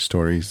 human interest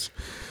stories.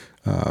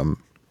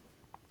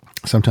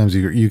 Sometimes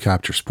you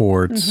capture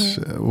sports,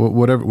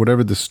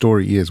 whatever the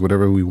story is,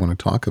 whatever we want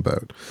to talk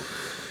about.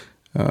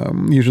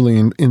 Usually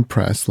in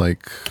press,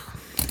 like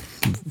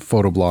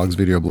photo blogs,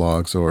 video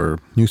blogs, or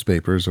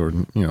newspapers, or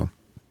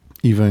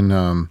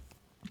even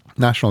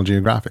National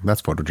Geographic.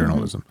 That's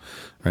photojournalism,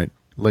 right?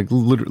 Like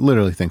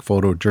literally think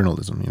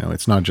photojournalism.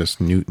 It's not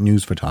just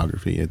news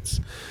photography.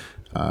 It's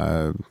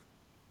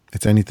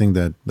anything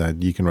that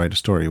you can write a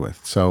story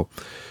with. So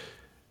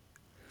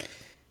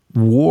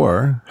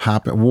war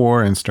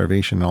and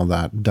starvation and all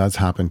that does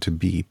happen to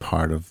be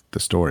part of the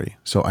story.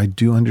 So I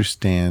do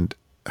understand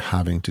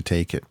having to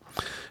take it,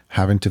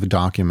 having to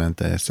document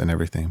this and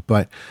everything.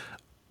 But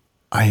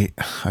I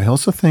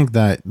also think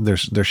that there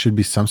should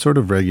be some sort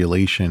of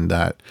regulation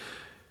that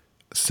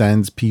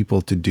sends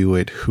people to do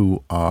it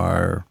who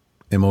are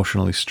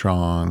emotionally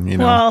strong.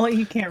 Well,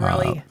 you can't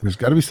really. There's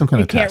got to be some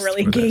kind of test. You can't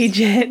really gauge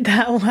it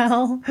that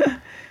well.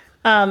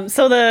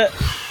 So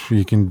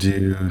you can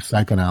do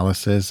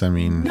psychoanalysis. I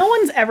mean, no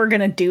one's ever going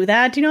to do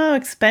that. Do you know how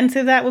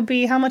expensive that would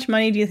be? How much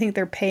money do you think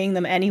they're paying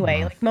them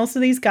anyway? Like, most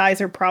of these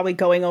guys are probably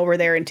going over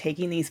there and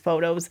taking these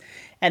photos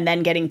and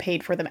then getting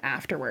paid for them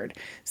afterward.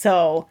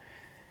 So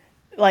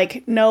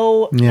Like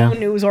no Yeah.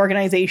 news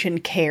organization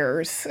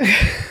cares.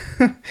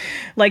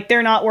 Like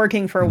they're not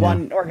working for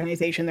one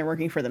organization, they're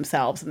working for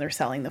themselves and they're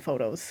selling the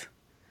photos.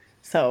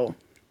 So,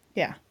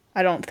 yeah,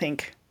 I don't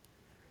think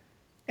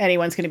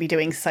anyone's going to be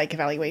doing psych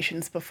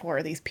evaluations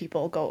before these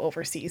people go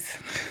overseas.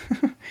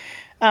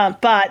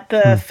 But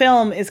the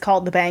film is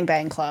called The Bang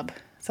Bang Club.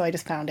 So I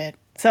just found it.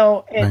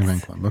 So it's Bang Bang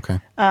Club. Okay.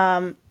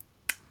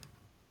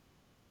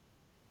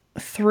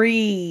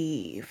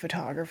 3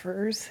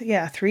 photographers.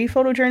 Yeah, 3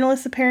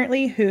 photojournalists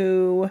apparently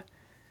who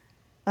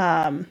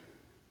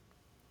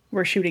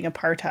were shooting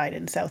apartheid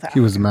in South Africa. He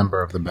was a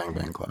member of the Bang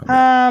Bang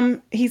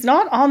Club. He's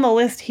not on the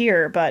list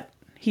here, but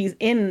he's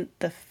in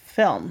the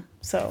film.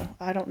 So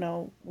I don't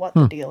know what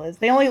the deal is.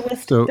 They only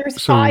list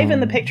there's 5 in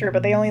the picture,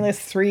 but they only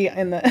list 3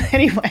 in the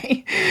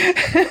anyway.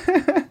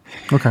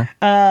 Okay.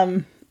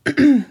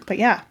 But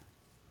yeah.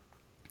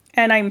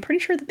 And I'm pretty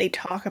sure that they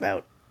talk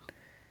about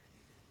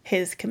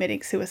his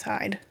committing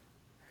suicide.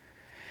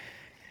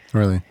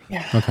 Really?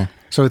 Yeah. Okay.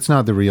 So it's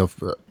not the real.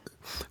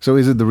 So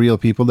is it the real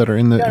people that are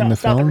in the No, in the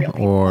it's not the film, real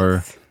people. or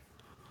It's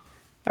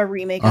a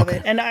remake of Okay.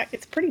 it, and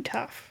it's pretty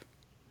tough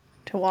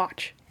to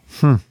watch.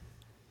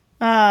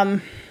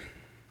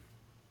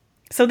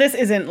 So this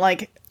isn't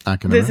like I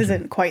can this imagine.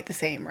 isn't quite the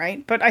same,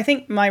 right? But I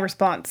think my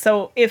response.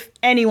 So if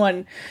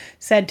anyone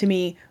said to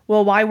me,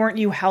 "Well, why weren't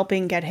you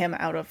helping get him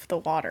out of the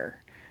water?"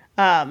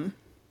 I'd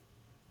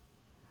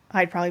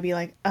probably be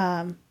like,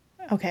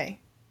 okay,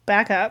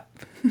 back up.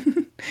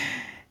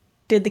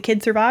 Did the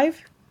kid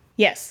survive?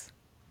 Yes.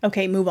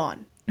 Okay, move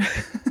on.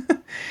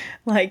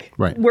 Like,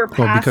 Right. we're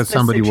Well, past because this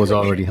somebody was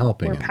situation. already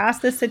helping We're him.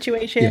 past this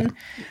situation.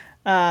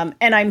 And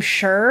I am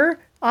sure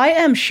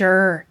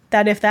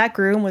that if that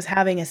groom was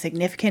having a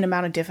significant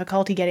amount of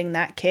difficulty getting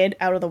that kid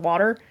out of the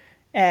water,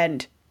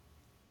 and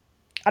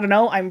I don't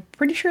know, I'm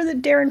pretty sure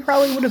that Darren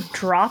probably would have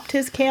dropped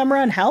his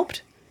camera and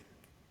helped.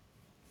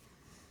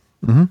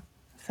 Mm-hmm.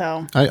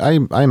 So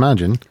I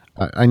imagine.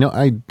 I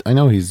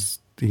know he's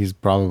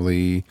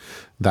probably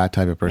that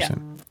type of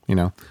person. You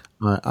know,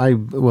 I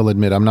will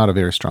admit I'm not a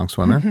very strong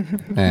swimmer,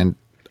 and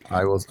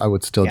I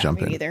would still yeah,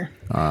 jump me in. either.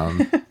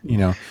 You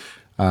know,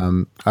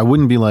 I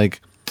wouldn't be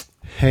like,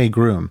 "Hey,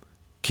 groom,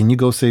 can you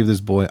go save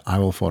this boy? I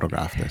will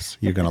photograph this.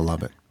 You're gonna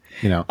love it."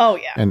 You know. Oh,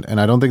 yeah.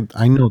 And I don't think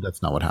I know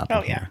that's not what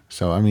happened Oh, yeah. here.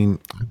 So I mean,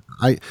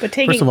 But first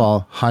taking- of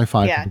all, high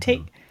five. Yeah, to the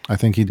groom. I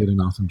think he did an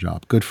awesome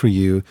job. Good for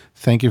you.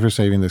 Thank you for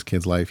saving this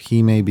kid's life.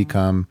 He may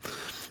become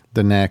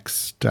the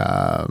next,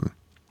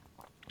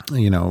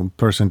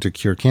 person to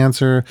cure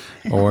cancer,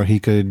 or he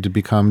could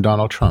become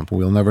Donald Trump.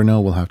 We'll never know.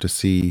 We'll have to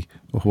see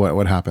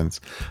what happens.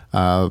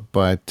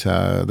 But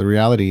the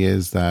reality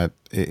is that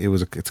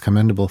it's a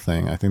commendable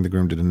thing. I think the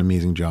groom did an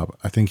amazing job.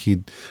 I think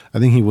he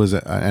was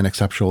an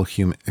exceptional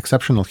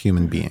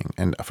human being,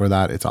 and for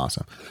that, it's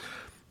awesome.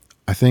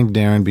 I think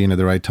Darren being at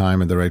the right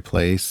time, at the right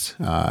place,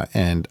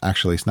 and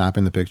actually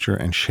snapping the picture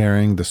and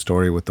sharing the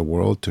story with the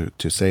world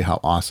to say how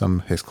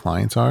awesome his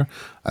clients are,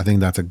 I think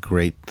that's a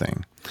great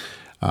thing.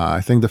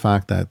 I think the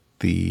fact that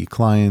the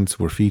clients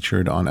were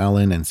featured on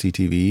Ellen and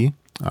CTV,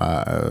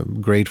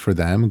 great for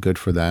them, good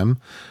for them.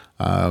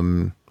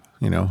 Hope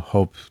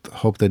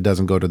that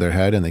doesn't go to their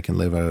head and they can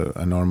live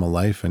a normal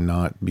life and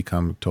not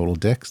become total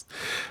dicks.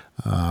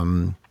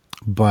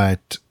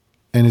 But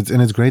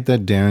it's great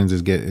that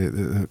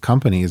Darren's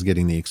company is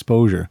getting the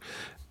exposure.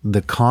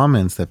 The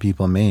comments that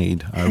people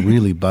made are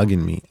really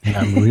bugging me, and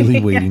I'm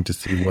really waiting to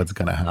see what's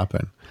going to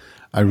happen.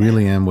 I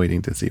really am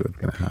waiting to see what's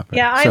going to happen.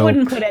 Yeah, I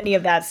wouldn't put any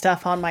of that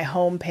stuff on my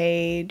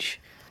homepage.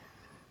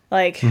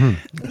 Like,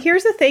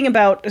 here's the thing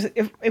about,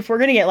 if we're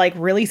going to get like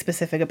really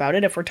specific about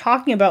it, if we're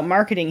talking about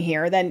marketing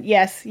here, then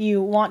yes,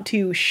 you want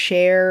to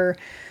share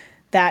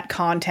that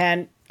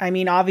content. I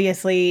mean,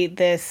 obviously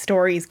this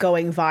story's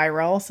going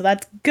viral, so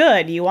that's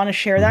good. You want to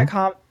share that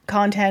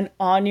content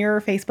on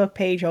your Facebook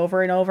page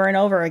over and over and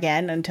over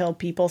again until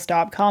people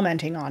stop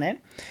commenting on it.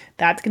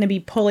 That's going to be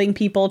pulling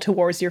people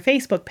towards your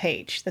Facebook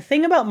page. The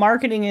thing about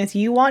marketing is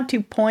you want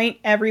to point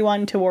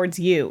everyone towards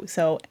you.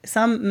 So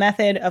some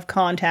method of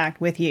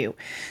contact with you.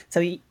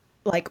 So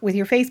like with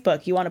your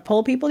Facebook, you want to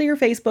pull people to your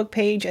Facebook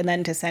page and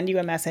then to send you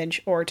a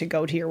message or to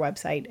go to your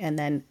website and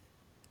then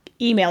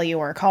email you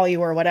or call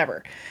you or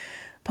whatever.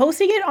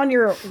 Posting it on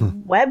your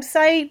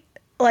website,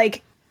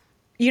 like,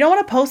 you don't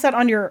want to post that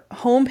on your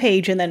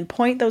homepage and then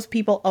point those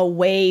people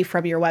away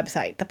from your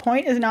website. The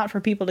point is not for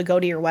people to go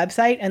to your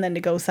website and then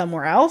to go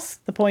somewhere else.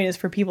 The point is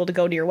for people to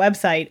go to your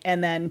website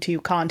and then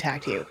to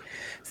contact you.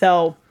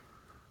 So,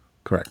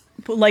 Correct.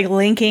 like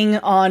linking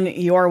on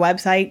your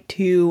website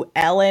to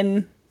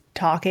Ellen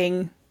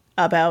talking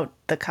about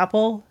the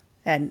couple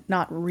and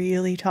not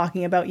really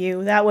talking about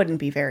you, that wouldn't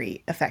be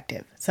very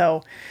effective.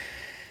 So,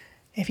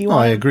 if you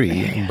want, I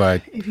agree,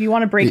 but if you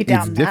want to break it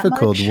down, it's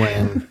difficult that much,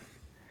 when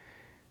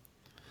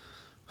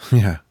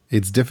yeah,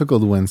 it's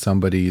difficult when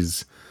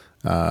somebody's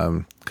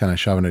kind of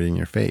shoving it in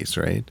your face,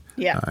 right?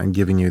 Yeah. And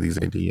giving you these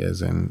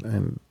ideas,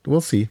 and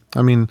we'll see.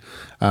 I mean,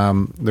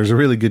 there's a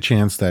really good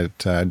chance that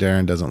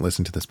Darren doesn't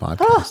listen to this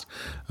podcast,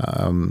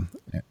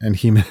 and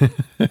he may,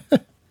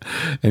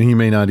 and he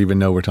may not even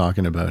know we're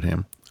talking about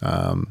him.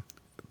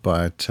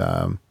 but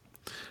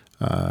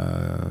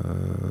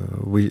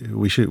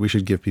we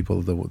should give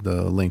people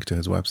the link to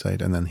his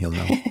website, and then he'll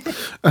know,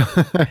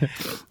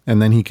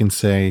 and then he can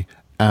say,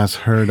 as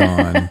heard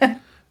on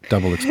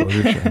Double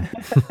Exposure Show.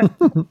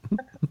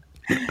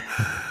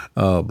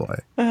 Oh boy,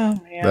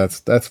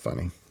 that's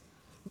funny.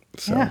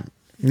 So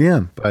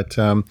yeah, but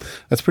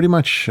that's pretty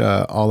much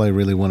all I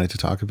really wanted to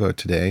talk about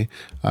today.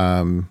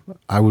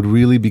 I would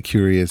really be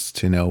curious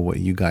to know what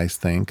you guys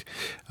think.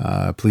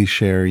 Please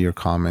share your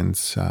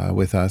comments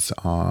with us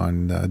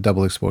on the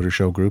Double Exposure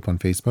Show group on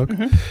Facebook,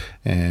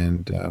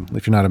 and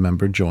if you're not a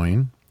member,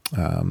 join.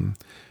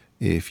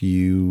 If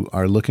you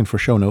are looking for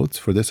show notes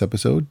for this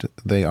episode,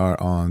 they are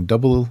on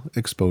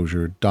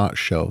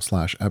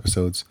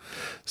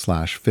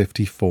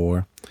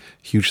doubleexposure.show/episodes/54.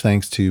 Huge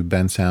thanks to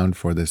Bensound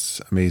for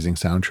this amazing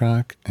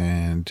soundtrack,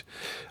 and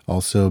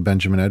also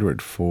Benjamin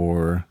Edward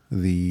for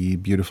the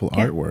beautiful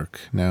artwork.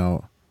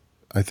 Now,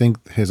 I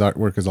think his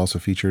artwork is also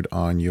featured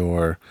on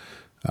your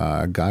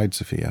guide,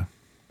 Sophia.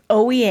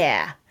 Oh,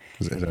 yeah.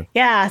 Is it?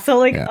 Yeah.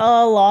 So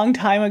a long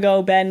time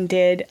ago, Ben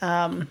did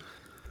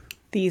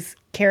these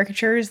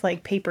caricatures,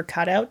 like paper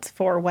cutouts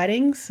for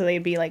weddings. So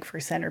they'd be like for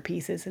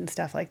centerpieces and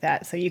stuff like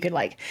that. So you could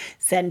like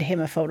send him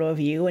a photo of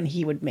you and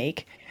he would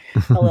make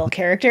a little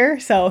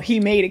character. So he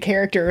made a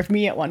character of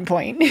me at one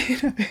point.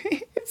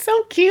 It's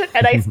so cute.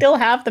 And I still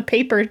have the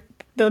paper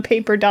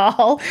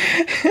doll.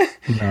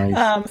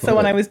 Nice. So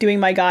when I was doing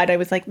my guide, I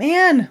was like,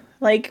 man,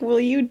 like, will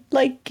you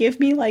like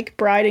give me like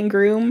bride and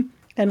groom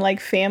and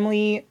like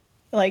family,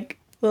 like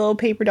little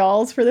paper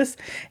dolls for this?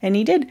 And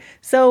he did.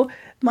 So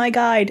my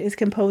guide is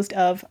composed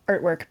of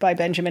artwork by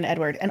Benjamin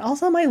Edward, and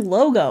also my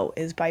logo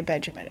is by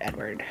Benjamin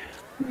Edward.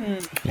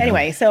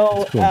 Anyway,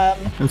 so cool.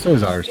 And so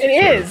is ours. It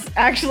is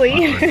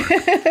actually.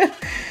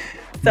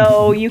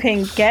 So you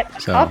can get a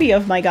copy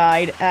of my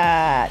guide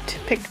at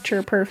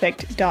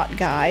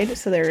pictureperfect.guide.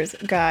 So there's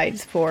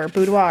guides for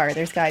boudoir,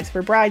 there's guides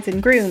for brides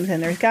and grooms,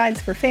 and there's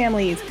guides for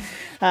families.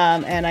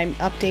 And I'm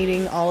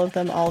updating all of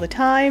them all the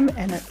time.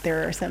 And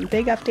there are some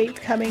big updates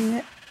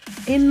coming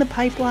in the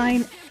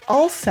pipeline.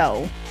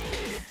 Also,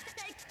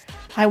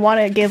 I want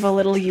to give a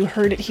little, you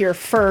heard it here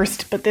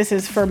first, but this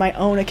is for my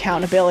own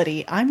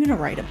accountability. I'm going to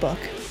write a book.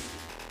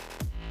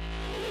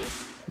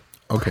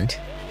 Okay.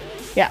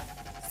 Yeah.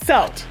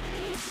 So,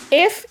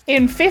 if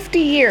in 50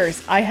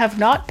 years I have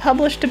not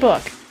published a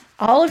book,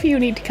 all of you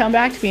need to come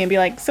back to me and be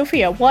like,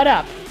 Sophia, what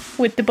up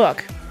with the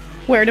book?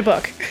 Where the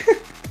book?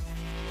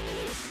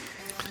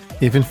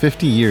 If in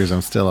 50 years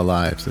I'm still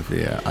alive,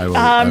 Sophia, I will.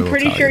 I'm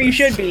pretty sure you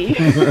should be.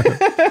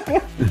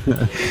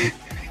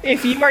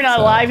 If you are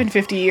not alive in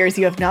 50 years,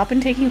 you have not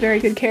been taking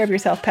very good care of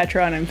yourself,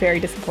 Petra, and I'm very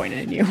disappointed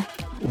in you.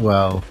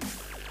 Well,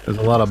 there's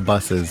a lot of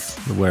buses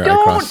where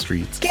I cross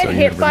streets. Get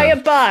hit by a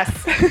bus.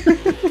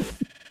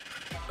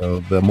 So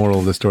the moral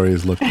of the story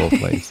is look both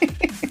ways.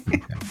 Okay.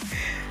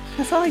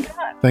 That's all I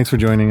got. Thanks for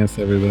joining us,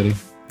 everybody.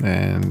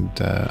 And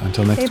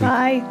until next week.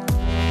 Bye.